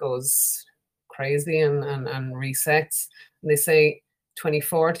goes crazy and resets. And they say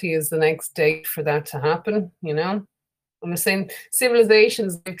 2040 is the next date for that to happen, I'm saying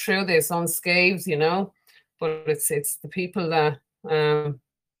civilizations live through this unscathed, but it's the people that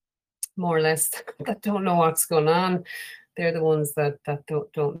more or less that don't know what's going on. They're the ones that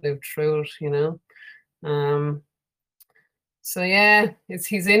don't live through it, So yeah,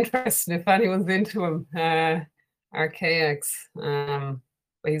 he's interesting if anyone's into him. RKX.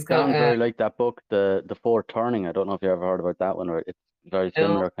 But he's got sounds very like that book, the Fourth Turning. I don't know if you ever heard about that one, or it's very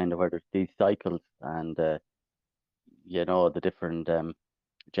similar, kind of where there's these cycles and the different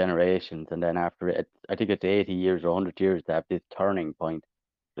generations, and then after it, I think it's 80 years or 100 years to have this turning point.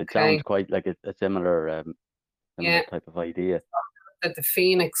 It sounds quite like a similar type of idea. That the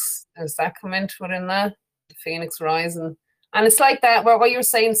Phoenix, does that come into it in that? The Phoenix rising. And it's like that, where what you're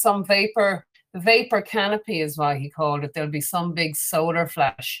saying, the vapor canopy is what he called it. There'll be some big solar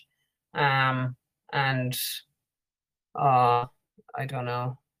flash. And I don't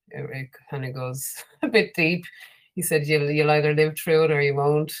know. It kind of goes a bit deep. He said you'll either live through it or you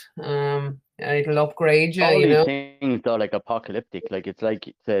won't. It'll upgrade you. All these things are like apocalyptic, like it's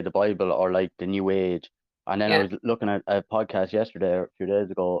like, say, the Bible or like the New Age. And then I was looking at a podcast yesterday or a few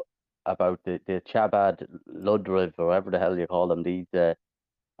days ago about the Chabad Ludriv, or whatever the hell you call them. These I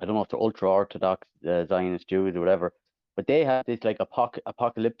don't know if they're ultra orthodox Zionist Jews or whatever, but they have this like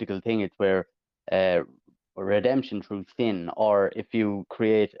apocalyptical thing. It's where redemption through sin, or if you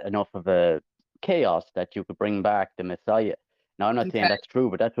create enough of a chaos that you could bring back the Messiah. Now, I'm not saying that's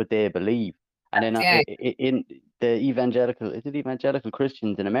true, but that's what they believe. And then in the evangelical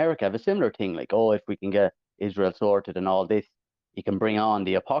Christians in America have a similar thing, like, oh, if we can get Israel sorted and all this, you can bring on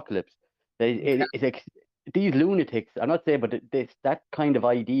the apocalypse. It's like these lunatics, I'm not saying, but that kind of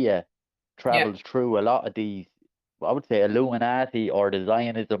idea travels through a lot of these, I would say, Illuminati or the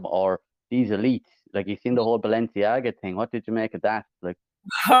Zionism or these elites. Like, you've seen the whole Balenciaga thing. What did you make of that? Like,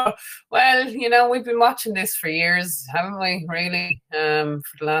 well, we've been watching this for years, haven't we? Really, for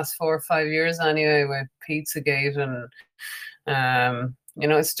the last 4 or 5 years anyway, with Pizzagate, and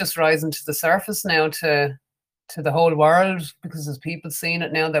it's just rising to the surface now to the whole world, because there's people seeing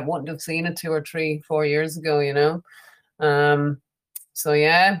it now that wouldn't have seen it 2 or 3, 4 years ago. So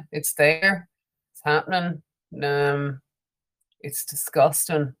yeah, it's there, it's happening. It's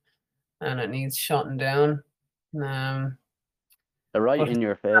disgusting, and it needs shutting down. They're right in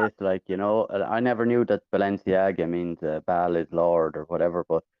your face, like, I never knew that Balenciaga means Baal is Lord or whatever,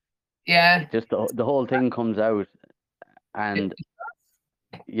 but just the whole thing comes out, and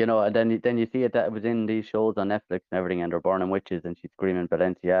and then you see it that it was in these shows on Netflix and everything, and they're burning witches, and she's screaming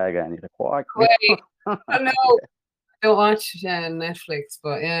Balenciaga, and you're like, what? I know. don't watch Netflix,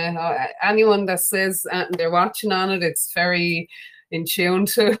 but yeah, anyone that says they're watching on it, it's very in tune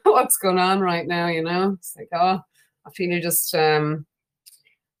to what's going on right now. You know, it's like, oh, I feel you're just I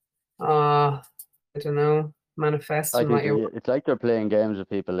don't know, I manifesting think what you're. it's like they're playing games with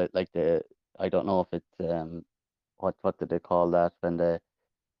people. Like the I don't know if it's what did they call that when the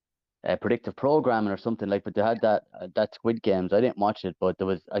predictive programming or something like. But they had that Squid Games. I didn't watch it, but there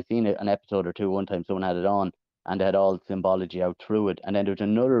was I seen an episode or two one time. Someone had it on, and they had all symbology out through it. And then there's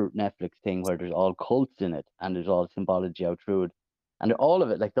another Netflix thing where there's all cults in it, and there's all symbology out through it, and all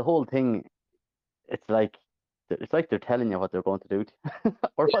of it, like the whole thing, it's like they're telling you what they're going to do to,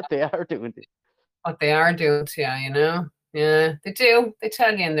 or what they are doing. What they are doing to you, you know? Yeah, they do. They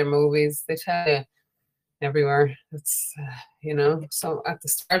tell you in their movies. They tell you everywhere. It's, you know, so at the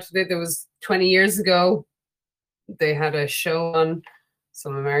start of it, there was 20 years ago, they had a show on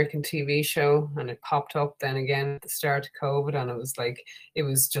some American TV show, and it popped up then again at the start of COVID, and it was like, it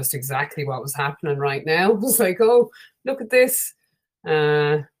was just exactly what was happening right now. It was like, oh, look at this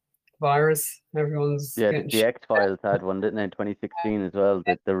virus. Everyone's Yeah, getting the X-Files had one, didn't they, in 2016 as well,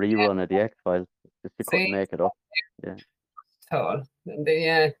 the rerun of the X-Files. Just they couldn't see. make it up. Yeah. Tall.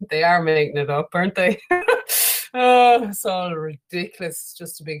 They are making it up, aren't they? Oh, it's all ridiculous. It's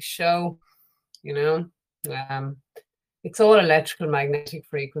just a big show, you know. Um, it's all electrical magnetic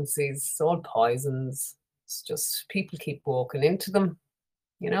frequencies. It's all poisons. It's just people keep walking into them,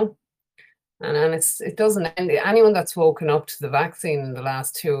 you know. And it doesn't end. Anyone that's woken up to the vaccine in the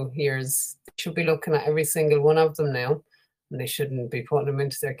last 2 years should be looking at every single one of them now, and they shouldn't be putting them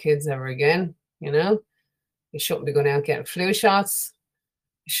into their kids ever again, you know. You shouldn't be going out getting flu shots.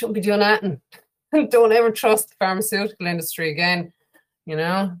 You shouldn't be doing that. And don't ever trust the pharmaceutical industry again. You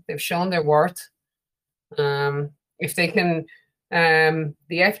know, they've shown their worth. If they can, the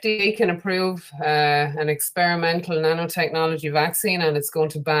FDA can approve an experimental nanotechnology vaccine, and it's going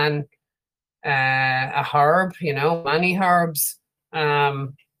to ban a herb, you know, many herbs.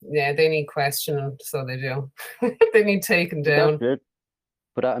 Yeah, they need questioning, so they do. They need taken But that's down. it.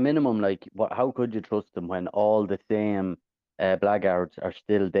 But at a minimum, like, how could you trust them when all the same blackguards are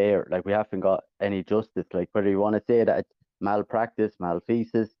still there? Like, we haven't got any justice. Like, whether you want to say that it's malpractice,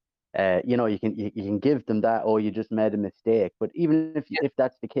 malfeasance, you can give them that, oh, you just made a mistake. But even if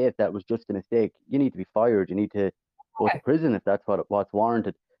that's the case, that was just a mistake, you need to be fired. You need to go to prison if that's what's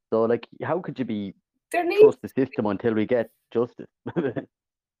warranted. So, like, how could you trust the system until we get justice?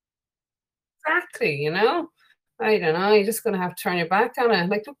 Exactly, you know. I don't know. You're just going to have to turn your back on it.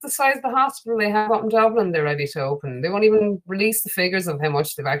 Like, look the size of the hospital they have up in Dublin. They're ready to open. They won't even release the figures of how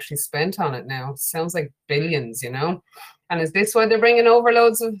much they've actually spent on it now. It sounds like billions, you know. And is this why they're bringing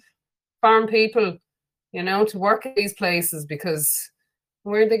overloads of farm people, you know, to work at these places? Because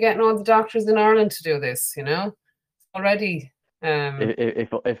where are they getting all the doctors in Ireland to do this? You know, already.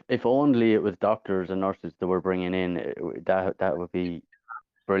 If only it was doctors and nurses that were bringing in, that would be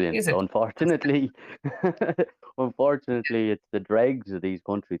brilliant. Unfortunately, unfortunately, it's the dregs of these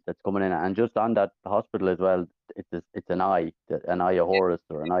countries that's coming in, and just on that hospital as well. It's an eye of Horus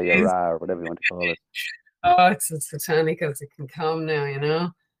or an eye of Ra or whatever you want to call it. Oh, it's as satanic as it can come now. You know,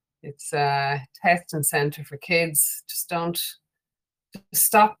 it's a testing center for kids. Just don't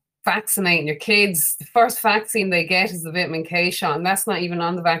stop vaccinating your kids. The first vaccine they get is the vitamin K shot, and that's not even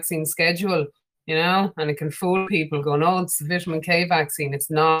on the vaccine schedule. You know, and it can fool people going, oh, it's the vitamin K vaccine.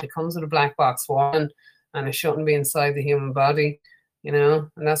 It's not. It comes with a black box warning, and it shouldn't be inside the human body, you know,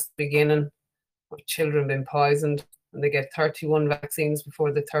 and that's the beginning of children being poisoned, and they get 31 vaccines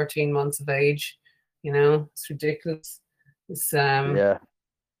before they're 13 months of age. You know, it's ridiculous. It's Yeah,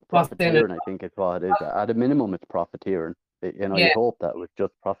 profiteering, I think it's what it is. At a minimum, it's profiteering. You'd hope that was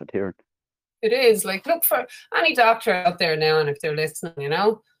just profiteering. It is. Like, look for any doctor out there now, and if they're listening, you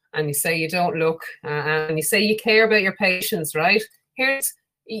know, and you say you don't look, and you say you care about your patients, right?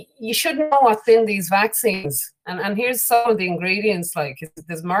 You should know what's in these vaccines. And here's some of the ingredients, like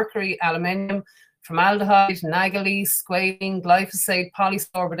there's mercury, aluminium, formaldehyde, nagalase, squalene, glyphosate,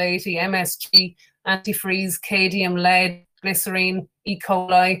 polysorbate 80, MSG, antifreeze, cadmium, lead, glycerine, E.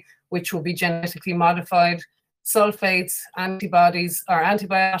 coli, which will be genetically modified, sulfates, antibodies or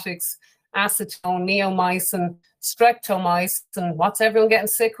antibiotics, acetone, neomycin, streptomycin. What's everyone getting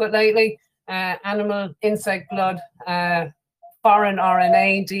sick with lately? Animal insect blood, foreign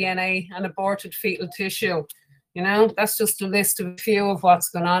RNA, DNA, and aborted fetal tissue. You know, that's just a list of a few of what's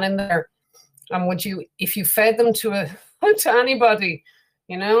going on in there. And if you fed them to anybody,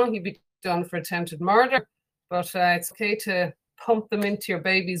 you know, you'd be done for attempted murder. But it's okay to pump them into your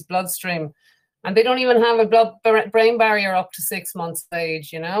baby's bloodstream. And they don't even have a brain barrier up to 6 months of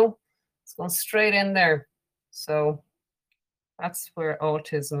age, you know. It's going straight in there. So That's where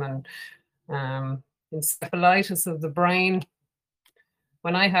autism and encephalitis of the brain.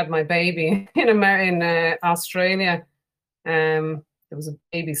 When I had my baby in Australia, there was a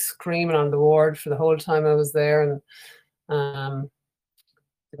baby screaming on the ward for the whole time I was there, and the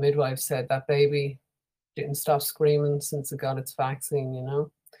midwife said that baby didn't stop screaming since it got its vaccine, you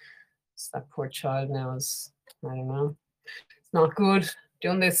know. So that poor child now is, I don't know, it's not good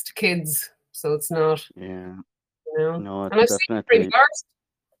doing this to kids, so it's not, Yeah. you know. No, And it's I've seen it definitely. reversed.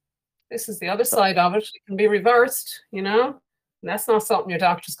 This is the other side of it. It can be reversed, you know. And that's not something your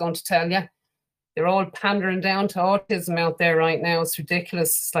doctor's going to tell you. They're all pandering down to autism out there right now. It's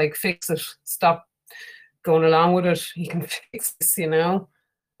ridiculous. It's like, fix it. Stop going along with it. You can fix this, you know.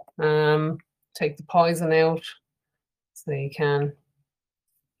 Take the poison out so you can,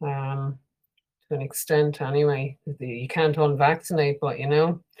 to an extent anyway. You can't unvaccinate, but you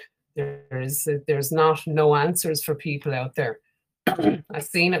know, there's not no answers for people out there. I've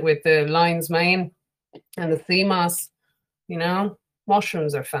seen it with the lion's mane and the sea moss, you know.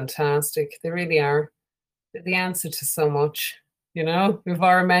 Mushrooms are fantastic. They really are. They're the answer to so much, you know,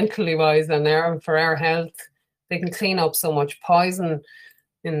 environmentally wise, and for our health. They can clean up so much poison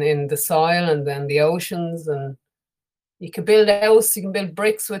in the soil and then the oceans, and you can build a house, you can build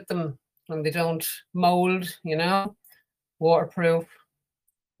bricks with them, and they don't mold, you know, waterproof.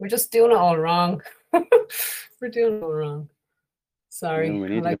 We're just doing it all wrong. We're doing it all wrong. Sorry. We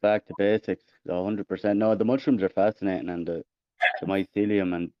need to get back to basics. 100%. No, the mushrooms are fascinating, and the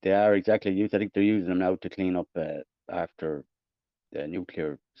mycelium, and they are exactly used. I think they're using them now to clean up after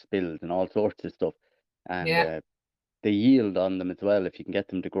nuclear spills and all sorts of stuff. And Yeah. the yield on them as well, if you can get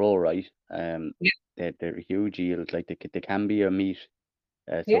them to grow right, Yeah. they're huge yields. Like they can be a meat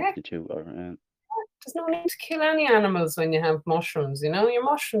Yeah. substitute. Or There's no need to kill any animals when you have mushrooms, you know. Your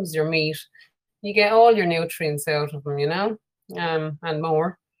mushrooms, your meat. You get all your nutrients out of them, you know, and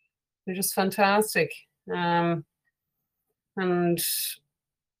more. They're just fantastic. And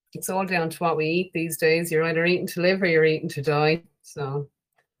it's all down to what we eat these days. You're either eating to live or you're eating to die. So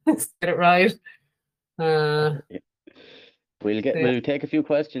let's get it right. yeah. We'll take a few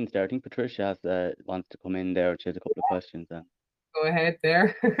questions there. I think Patricia wants to come in there. She has a couple of questions then. Go ahead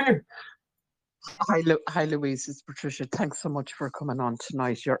there. Hi, Louise. It's Patricia. Thanks so much for coming on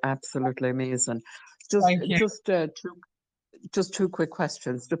tonight. You're absolutely amazing. Thank you. Just two quick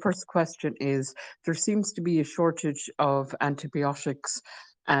questions. The first question is, there seems to be a shortage of antibiotics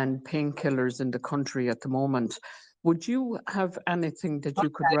and painkillers in the country at the moment. Would you have anything that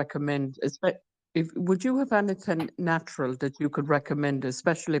you could recommend? Would you have anything natural that you could recommend,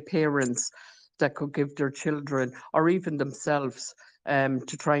 especially parents that could give their children or even themselves,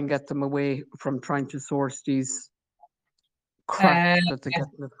 to try and get them away from trying to source these crap that they get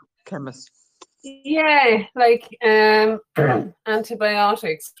in the chemist? Yeah, like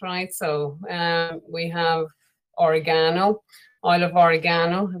antibiotics, right? So we have oregano, oil of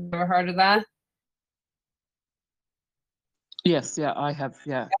oregano. Have you ever heard of that? Yes, yeah, I have.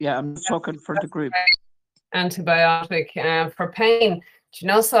 Yeah, I'm talking for the group. Antibiotic for pain. Do you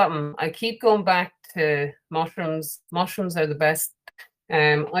know something? I keep going back to mushrooms. Mushrooms are the best.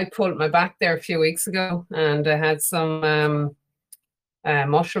 I pulled my back there a few weeks ago, and I had some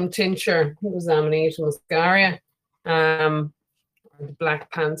mushroom tincture. It was Amanita muscaria, the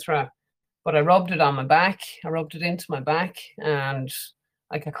black panthera. But I rubbed it on my back. I rubbed it into my back, and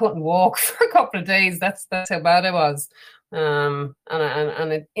like I couldn't walk for a couple of days. That's how bad I was. And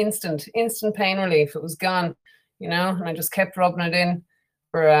an instant pain relief. It was gone, you know. And I just kept rubbing it in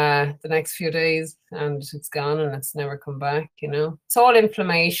for the next few days, and it's gone, and it's never come back. You know, it's all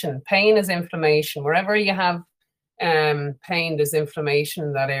inflammation. Pain is inflammation. Wherever you have pain, there's inflammation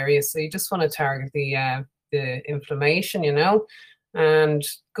in that area. So you just want to target the inflammation, you know. And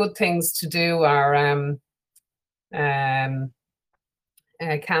good things to do are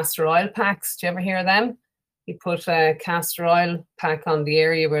castor oil packs. Do you ever hear of them? You put a castor oil pack on the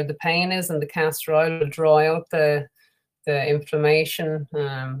area where the pain is, and the castor oil will draw out the inflammation,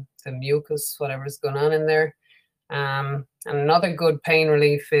 the mucus, whatever's going on in there. And another good pain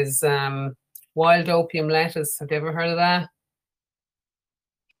relief is wild opium lettuce. Have you ever heard of that?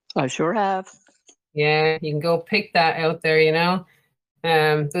 I sure have. Yeah, you can go pick that out there, you know.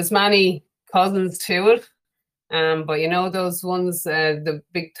 There's many cousins to it. But you know those ones, the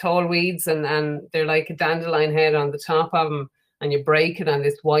big tall weeds, and they're like a dandelion head on the top of them, and you break it and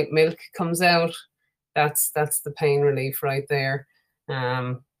this white milk comes out. That's the pain relief right there.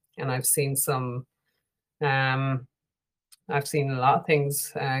 And I've seen I've seen a lot of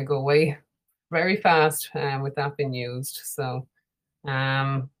things go away very fast with that being used. So,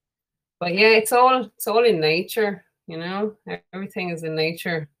 but yeah, it's all in nature. you know, everything is in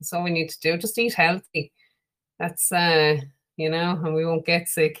nature. That's all we need to do. Just eat healthy. That's you know, and we won't get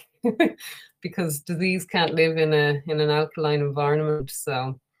sick because disease can't live in an alkaline environment.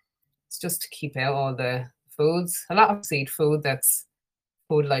 So it's just to keep out all the foods. A lot of us eat food that's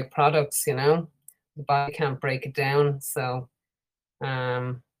food like products, you know. The body can't break it down, so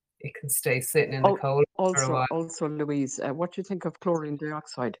it can stay sitting in the cold for a while. Also, Louise, what do you think of chlorine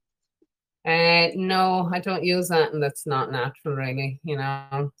dioxide? No, I don't use that, and that's not natural, really. You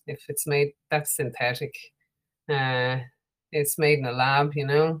know, if it's made, that's synthetic. It's made in a lab, you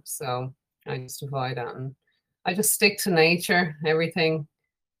know, so I just avoid that, and I just stick to nature. Everything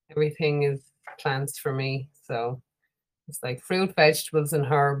is plants for me, so it's like fruit, vegetables, and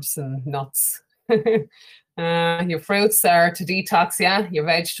herbs and nuts. Your fruits are to detox, yeah. Your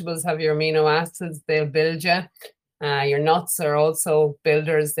vegetables have your amino acids, they'll build you. Your nuts are also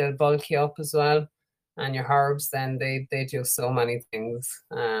builders, they'll bulk you up as well. And your herbs, then they do so many things.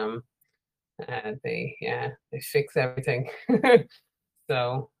 They fix everything.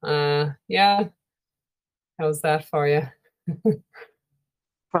 So yeah, how's that for you?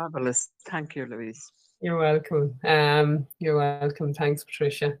 Fabulous. Thank you, Louise. You're welcome. You're welcome. Thanks,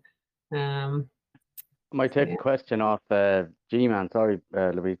 Patricia. I might take a question off G-Man. Sorry,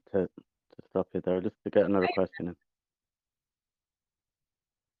 Louise, to stop you there, just to get another question in.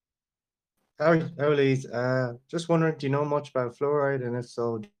 Hi, Louise. Just wondering, do you know much about fluoride? And if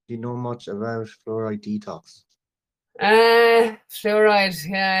so, do you know much about fluoride detox? Fluoride,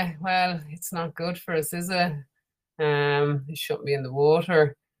 yeah, well, it's not good for us, is it? It shouldn't be in the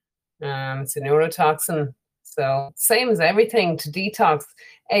water. It's a neurotoxin. So same as everything to detox.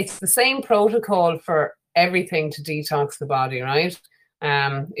 It's the same protocol for everything to detox the body, right?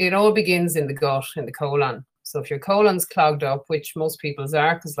 It all begins in the gut, in the colon. So if your colon's clogged up, which most people's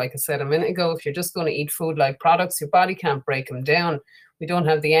are, because like I said a minute ago, if you're just going to eat food like products, your body can't break them down. We don't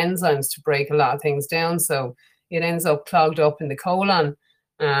have the enzymes to break a lot of things down. So it ends up clogged up in the colon,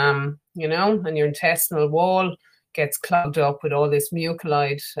 you know, and your intestinal wall gets clogged up with all this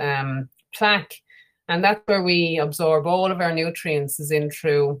mucoid plaque. And that's where we absorb all of our nutrients, is in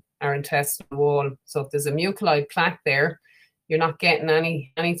through our intestinal wall. So if there's a mucoid plaque there, you're not getting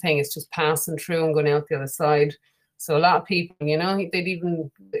anything. It's just passing through and going out the other side. So a lot of people, you know,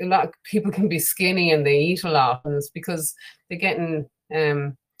 a lot of people can be skinny and they eat a lot, and it's because they're getting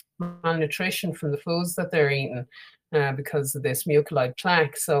malnutrition from the foods that they're eating because of this mucoid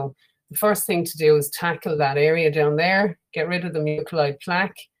plaque. So the first thing to do is tackle that area down there, get rid of the mucoid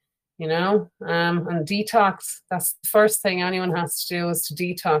plaque, you know, and detox. That's the first thing anyone has to do, is to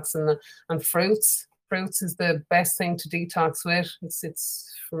detox. And fruits. Fruits is the best thing to detox with. It's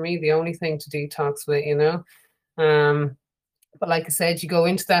for me the only thing to detox with, you know. But like I said, you go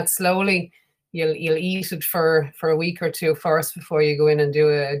into that slowly. You'll eat it for a week or two first before you go in and do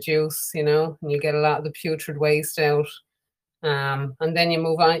a juice, you know, and you get a lot of the putrid waste out. And then you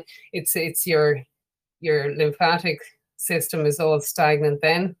move on. It's your lymphatic system is all stagnant.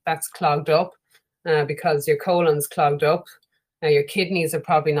 Then that's clogged up because your colon's clogged up. Now your kidneys are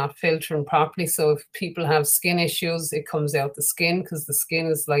probably not filtering properly. So if people have skin issues, it comes out the skin, because the skin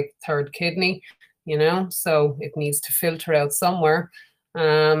is like third kidney, you know. So it needs to filter out somewhere.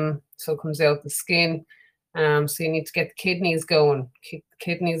 So it comes out the skin. So you need to get the kidneys going.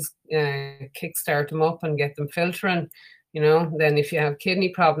 Kidneys kickstart them up and get them filtering. You know, then if you have kidney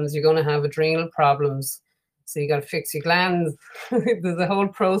problems, you're going to have adrenal problems. So you got to fix your glands. There's a whole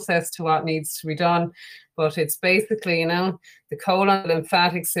process to what needs to be done. But it's basically, you know, the colon,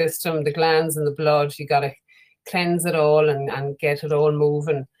 lymphatic system, the glands and the blood, you got to cleanse it all and get it all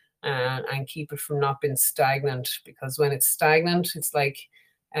moving and keep it from not being stagnant. Because when it's stagnant, it's like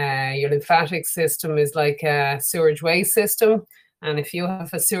your lymphatic system is like a sewage waste system. And if you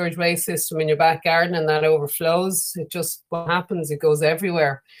have a sewage waste system in your back garden and that overflows, what happens? It goes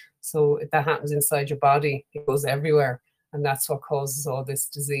everywhere. So if that happens inside your body, it goes everywhere. And that's what causes all this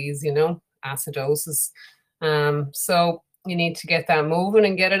disease, you know, acidosis. So you need to get that moving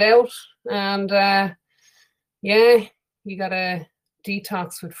and get it out. And yeah, you got to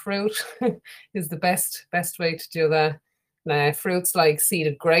detox with fruit is the best way to do that. Fruits like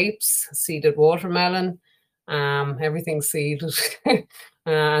seeded grapes, seeded watermelon, everything seeded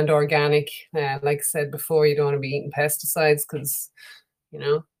and organic. Like I said before, you don't want to be eating pesticides because, you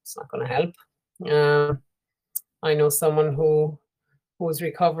know, it's not going to help. I know someone who was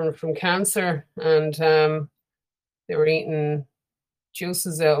recovering from cancer, and they were eating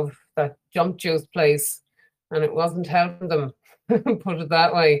juices out of that jump juice place, and it wasn't helping them. Put it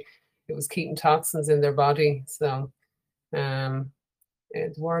that way. It was keeping toxins in their body. So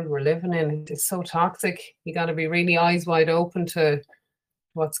the world we're living in, it's so toxic. You got to be really eyes wide open to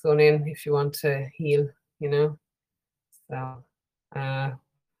what's going in if you want to heal, you know. So, I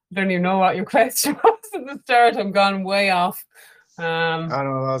don't even know what your question was at the start. I'm gone way off. I don't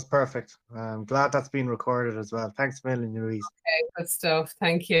know, that was perfect. I'm glad that's been recorded as well. Thanks a million, Louise. Okay, good stuff.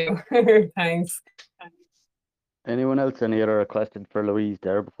 Thank you. Thanks. Anyone else? Any other questions for Louise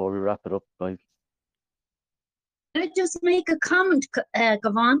there before we wrap it up, guys? Can I just make a comment,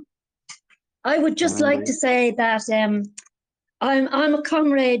 Gavon? I would just like to say that I'm a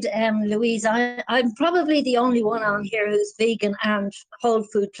comrade, Louise. I'm probably the only one on here who's vegan and whole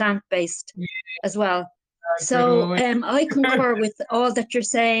food plant-based as well. So I concur with all that you're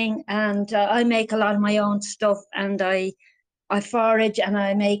saying, and I make a lot of my own stuff, and I forage and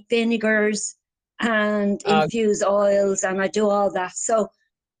I make vinegars and infuse oils, and I do all that. So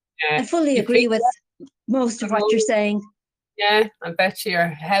I fully agree with most of what you're saying. Yeah, I bet you're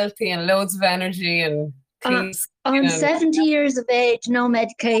healthy and loads of energy and peace. I'm 70 years of age, no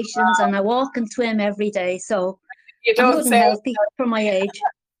medications, and I walk and swim every day. So I'm good and healthy for my age.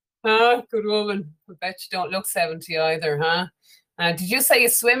 Oh, good woman. I bet you don't look 70 either, huh? Did you say you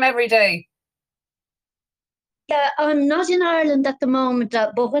swim every day? Yeah, I'm not in Ireland at the moment,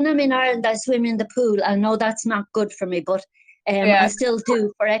 but when I'm in Ireland, I swim in the pool. I know that's not good for me, but I still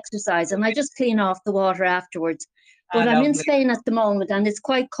do for exercise, and I just clean off the water afterwards. But I'm in Spain at the moment, and it's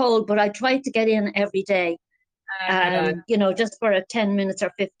quite cold, but I try to get in every day, you know, just for 10 minutes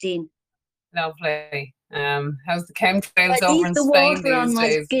or 15. Lovely. How's the chemtrails I over leave in the Spain water on these my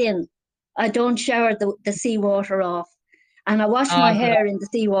days? skin. I don't shower the seawater off, and I wash my hair in the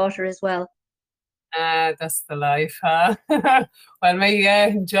seawater as well. That's the life, huh? Well, maybe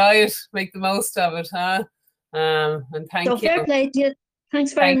enjoy it, make the most of it, huh? And thank you. So fair play to you.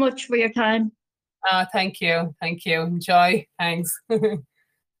 Thanks very much for your time. Thank you. Thank you. Enjoy. Thanks.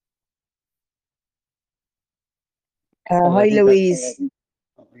 Hi, Louise.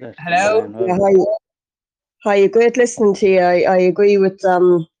 Hello. Yeah, hi. Great listening to you. I agree with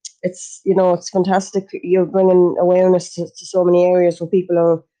it's it's fantastic. You're bringing awareness to so many areas where people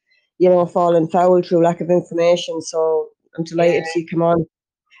are falling foul through lack of information. So I'm delighted to see you come on.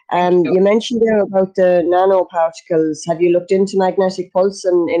 You mentioned there about the nanoparticles. Have you looked into magnetic pulse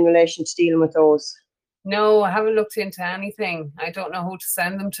in relation to dealing with those? No, I haven't looked into anything. I don't know who to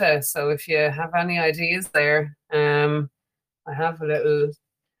send them to. So if you have any ideas there, I have a little.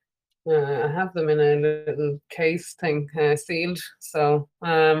 I have them in a little case thing, sealed. So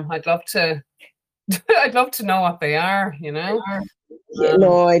I'd love to. I'd love to know what they are. You know. Yeah,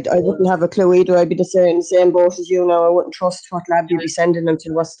 no, I wouldn't have a clue either. I'd be the same boat as you now. I wouldn't trust what lab you'd be sending them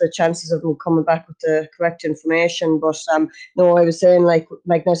to. What's the chances of them coming back with the correct information? But no, I was saying like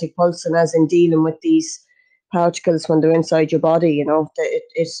magnetic pulsing, as in dealing with these particles when they're inside your body. You know,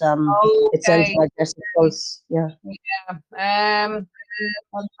 it sends magnetic pulse. Yeah.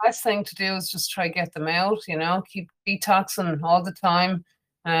 Well, the best thing to do is just try to get them out. You know, keep detoxing all the time.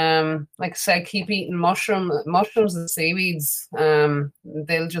 Like I said, keep eating mushrooms and seaweeds.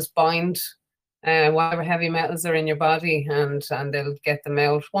 They'll just bind whatever heavy metals are in your body, and they'll get them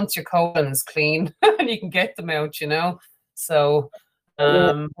out once your colon is clean. And you can get them out, you know. So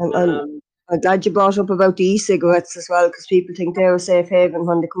I'm glad you brought up about the e-cigarettes as well, because people think they're a safe haven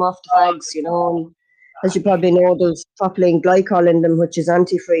when they come off the fags, you know. And as you probably know, there's propylene glycol in them, which is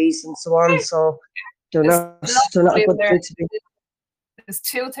antifreeze and so on. So they're not a good thing to be. There's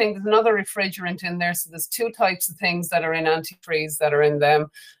two things. There's another refrigerant in there. So there's two types of things that are in antifreeze that are in them.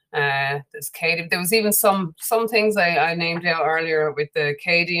 There's cadmium. There was even some things I named out earlier with the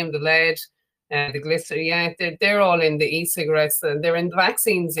cadmium, the lead, the glycerin. Yeah, they're all in the e-cigarettes. They're in the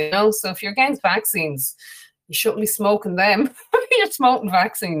vaccines, you know. So if you're against vaccines, you shouldn't be smoking them. You're smoking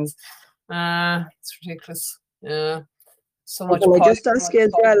vaccines. It's ridiculous. Yeah. So much. Can I just ask you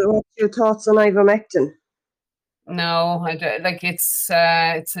as well, what's your thoughts on ivermectin? No, I don't, like it's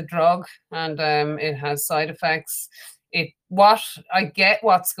a drug, and it has side effects. I get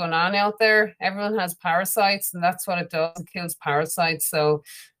what's going on out there. Everyone has parasites, and that's what it does. It kills parasites. So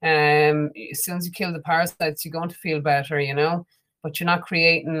as soon as you kill the parasites, you're going to feel better, you know. But you're not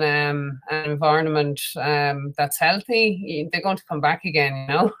creating an environment that's healthy. They're going to come back again,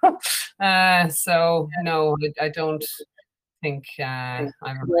 you know. So no, I don't think I'm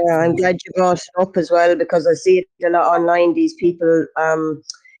glad you brought it up as well, because I see it a lot online. These people,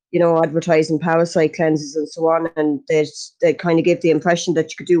 advertising parasite cleanses and so on, and they kind of give the impression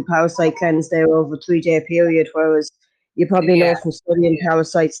that you could do parasite cleanse there over a 3-day period, whereas you probably know from studying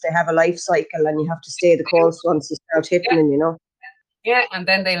parasites they have a life cycle, and you have to stay the course once they start hitting them, you know. Yeah, and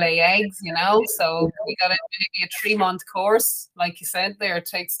then they lay eggs, you know. So you got maybe a 3-month course, like you said there. It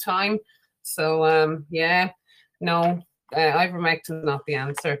takes time. So yeah, no, ivermectin is not the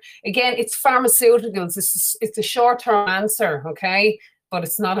answer. Again, it's pharmaceuticals. It's a short-term answer, okay, but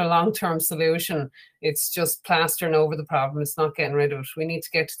it's not a long-term solution. It's just plastering over the problem. It's not getting rid of it. We need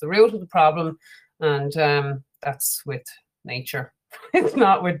to get to the root of the problem, and that's with nature. It's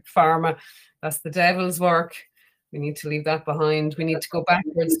not with pharma. That's the devil's work. We need to leave that behind. We need to go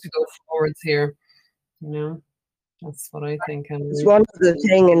backwards to go forwards here. You know, that's what I think. It's one other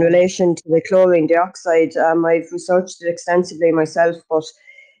thing in relation to the chlorine dioxide. I've researched it extensively myself, but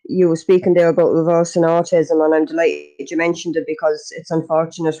you were speaking there about reversing autism, and I'm delighted you mentioned it because it's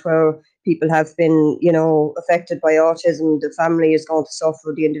unfortunate where people have been, affected by autism. The family is going to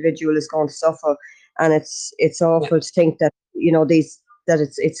suffer, the individual is going to suffer, and it's awful to think that that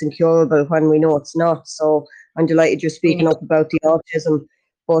it's incurable when we know it's not. So I'm delighted you're speaking up about the autism.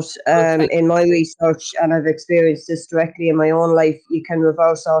 But in my research, and I've experienced this directly in my own life, you can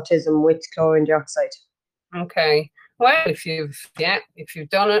reverse autism with chlorine dioxide. Okay. Well, if you've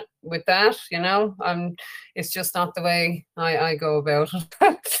done it with that, it's just not the way I go about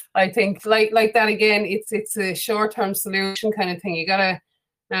it. I think like that again, it's a short-term solution kind of thing. You gotta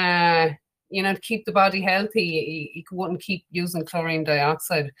to keep the body healthy, you wouldn't keep using chlorine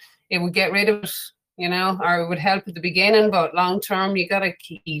dioxide. It would get rid of it, or it would help at the beginning, but long term you gotta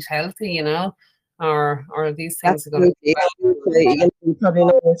eat healthy, or these things Absolutely. are going to you probably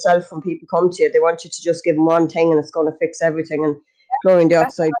know yourself when people come to you, they want you to just give them one thing and it's going to fix everything. And chlorine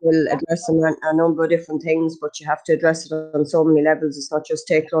dioxide will address a number of different things, but you have to address it on so many levels. It's not just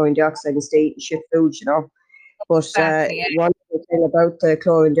take chlorine dioxide and stay eating shit food, But one thing about the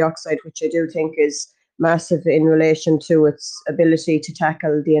chlorine dioxide, which I do think is massive in relation to its ability to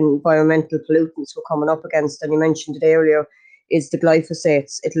tackle the environmental pollutants we're coming up against, and you mentioned it earlier, is the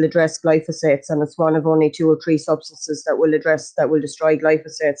glyphosates. It'll address glyphosates, and it's one of only 2 or 3 substances that will destroy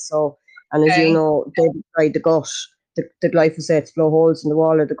glyphosates. So, and as you know, they destroy the gut. The glyphosates blow holes in the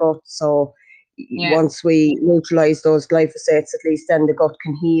wall of the gut. So once we neutralize those glyphosates, at least then the gut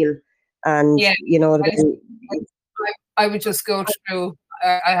can heal. And I would just go through.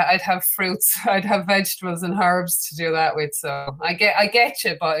 I'd have fruits, I'd have vegetables and herbs to do that with. So I get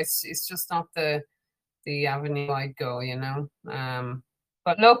you, but it's just not the avenue I'd go,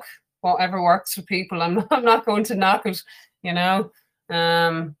 But look, whatever works for people, I'm not going to knock it,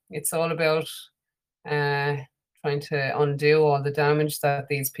 It's all about trying to undo all the damage that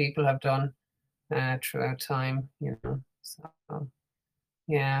these people have done throughout time, So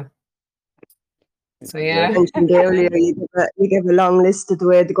yeah. So yeah. You mentioned earlier, you gave a long list of the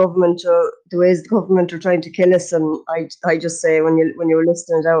ways the government are trying to kill us, and I just say when you were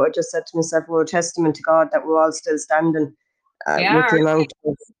listing it out, I just said to myself, we're a testament to God that we're all still standing with the amount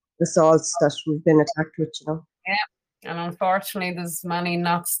of assaults that we've been attacked with, Yeah, and unfortunately, there's many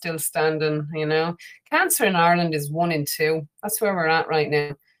not still standing. Cancer in Ireland is 1 in 2. That's where we're at right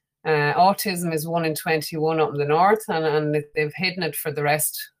now. Autism is 1 in 21 up in the north, and they've hidden it for the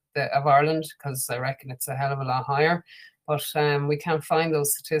rest of Ireland because I reckon it's a hell of a lot higher, but we can't find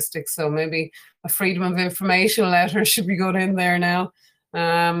those statistics, so maybe a freedom of information letter should be got in there now,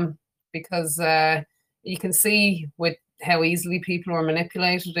 because you can see with how easily people were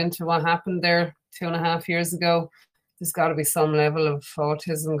manipulated into what happened there 2.5 years ago. There's got to be some level of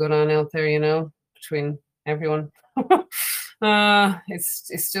autism going on out there, between everyone.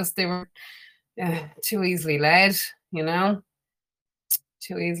 It's just they were too easily led,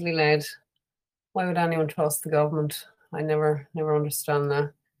 Too easily led. Why would anyone trust the government? I never understand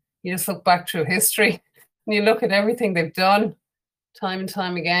that. You just look back through history and you look at everything they've done time and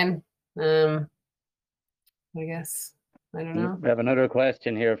time again. I guess. I don't know. We have another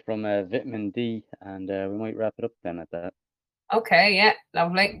question here from Vitamin D, and we might wrap it up then at that. Okay, yeah,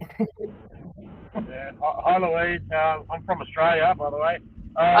 lovely. Yeah. Hi, Louise. I'm from Australia, by the way.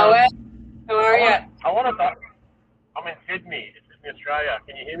 How are you? I'm in Sydney, Australia.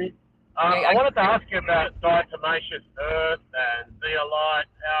 Can you hear me? I wanted to ask you about diatomaceous earth and zeolite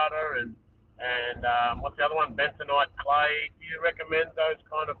powder and what's the other one? Bentonite clay. Do you recommend those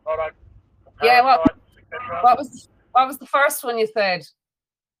kind of products? Yeah. What was the first one you said?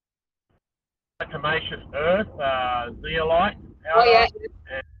 Diatomaceous earth, zeolite powder,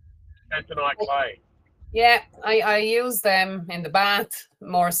 and bentonite clay. Yeah, I use them in the bath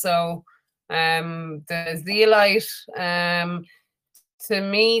more so. The zeolite, to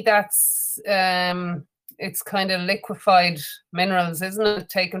me, that's it's kind of liquefied minerals, isn't it?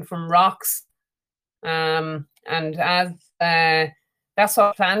 Taken from rocks, and as that's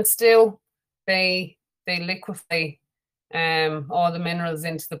what plants do. They liquefy all the minerals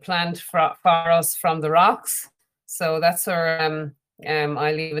into the plant for us from the rocks. So that's where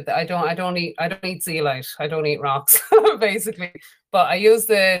I leave it. I don't eat zeolite. I don't eat rocks basically. But I use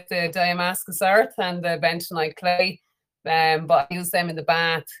the Damascus earth and the bentonite clay. But I use them in the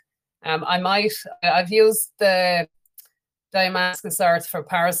bath. I've used the Damascus earth for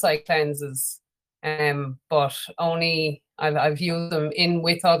parasite cleanses, but only I've used them in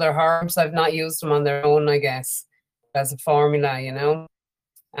with other herbs. I've not used them on their own, I guess, as a formula, you know.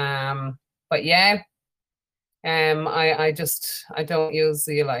 But yeah, I don't use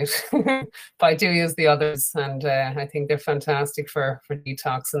zeolite, but I do use the others, and I think they're fantastic for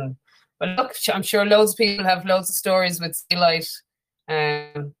detoxing. But look, I'm sure loads of people have loads of stories with zeolite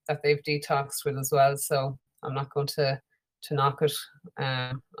that they've detoxed with as well. So I'm not going to knock it.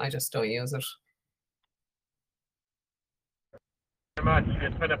 I just don't use it. Much.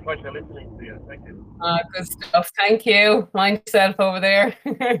 It's been a pleasure listening to you. Thank you. Good stuff. Thank you. Mind yourself over there.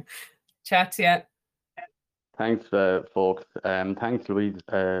 Chat to you. Thanks, folks. Thanks, Louise.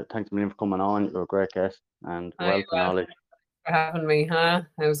 Thanks a million for coming on. You're a great guest and wealth of knowledge. For having me, huh?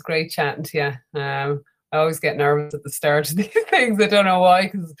 It was great chatting to you. I always get nervous at the start of these things. I don't know why,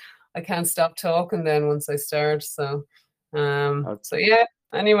 because I can't stop talking then once I start. So, so yeah.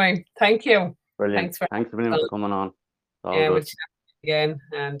 Anyway, thank you. Brilliant. Thanks a million for coming on. Yeah, we'll chat again,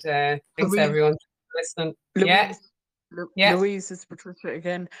 and thanks Louise, everyone for listening. Louise, Yeah. Louise, it's Patricia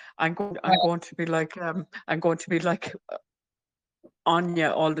again. I'm going to be like Anya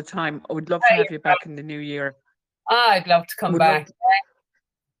all the time. I would love to have you back in the new year. I'd love to come back.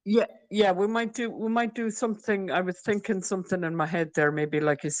 Yeah, we might do something. I was thinking something in my head there, maybe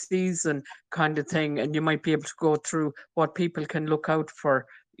like a season kind of thing, and you might be able to go through what people can look out for,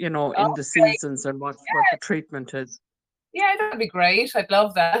 in the seasons and what the treatment is. Yeah, that'd be great. I'd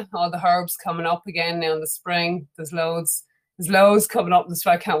love that. All the herbs coming up again now in the spring. There's loads coming up in the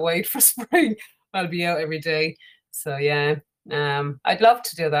spring. I can't wait for spring. I'll be out every day. So yeah, I'd love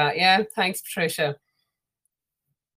to do that. Yeah, thanks, Patricia.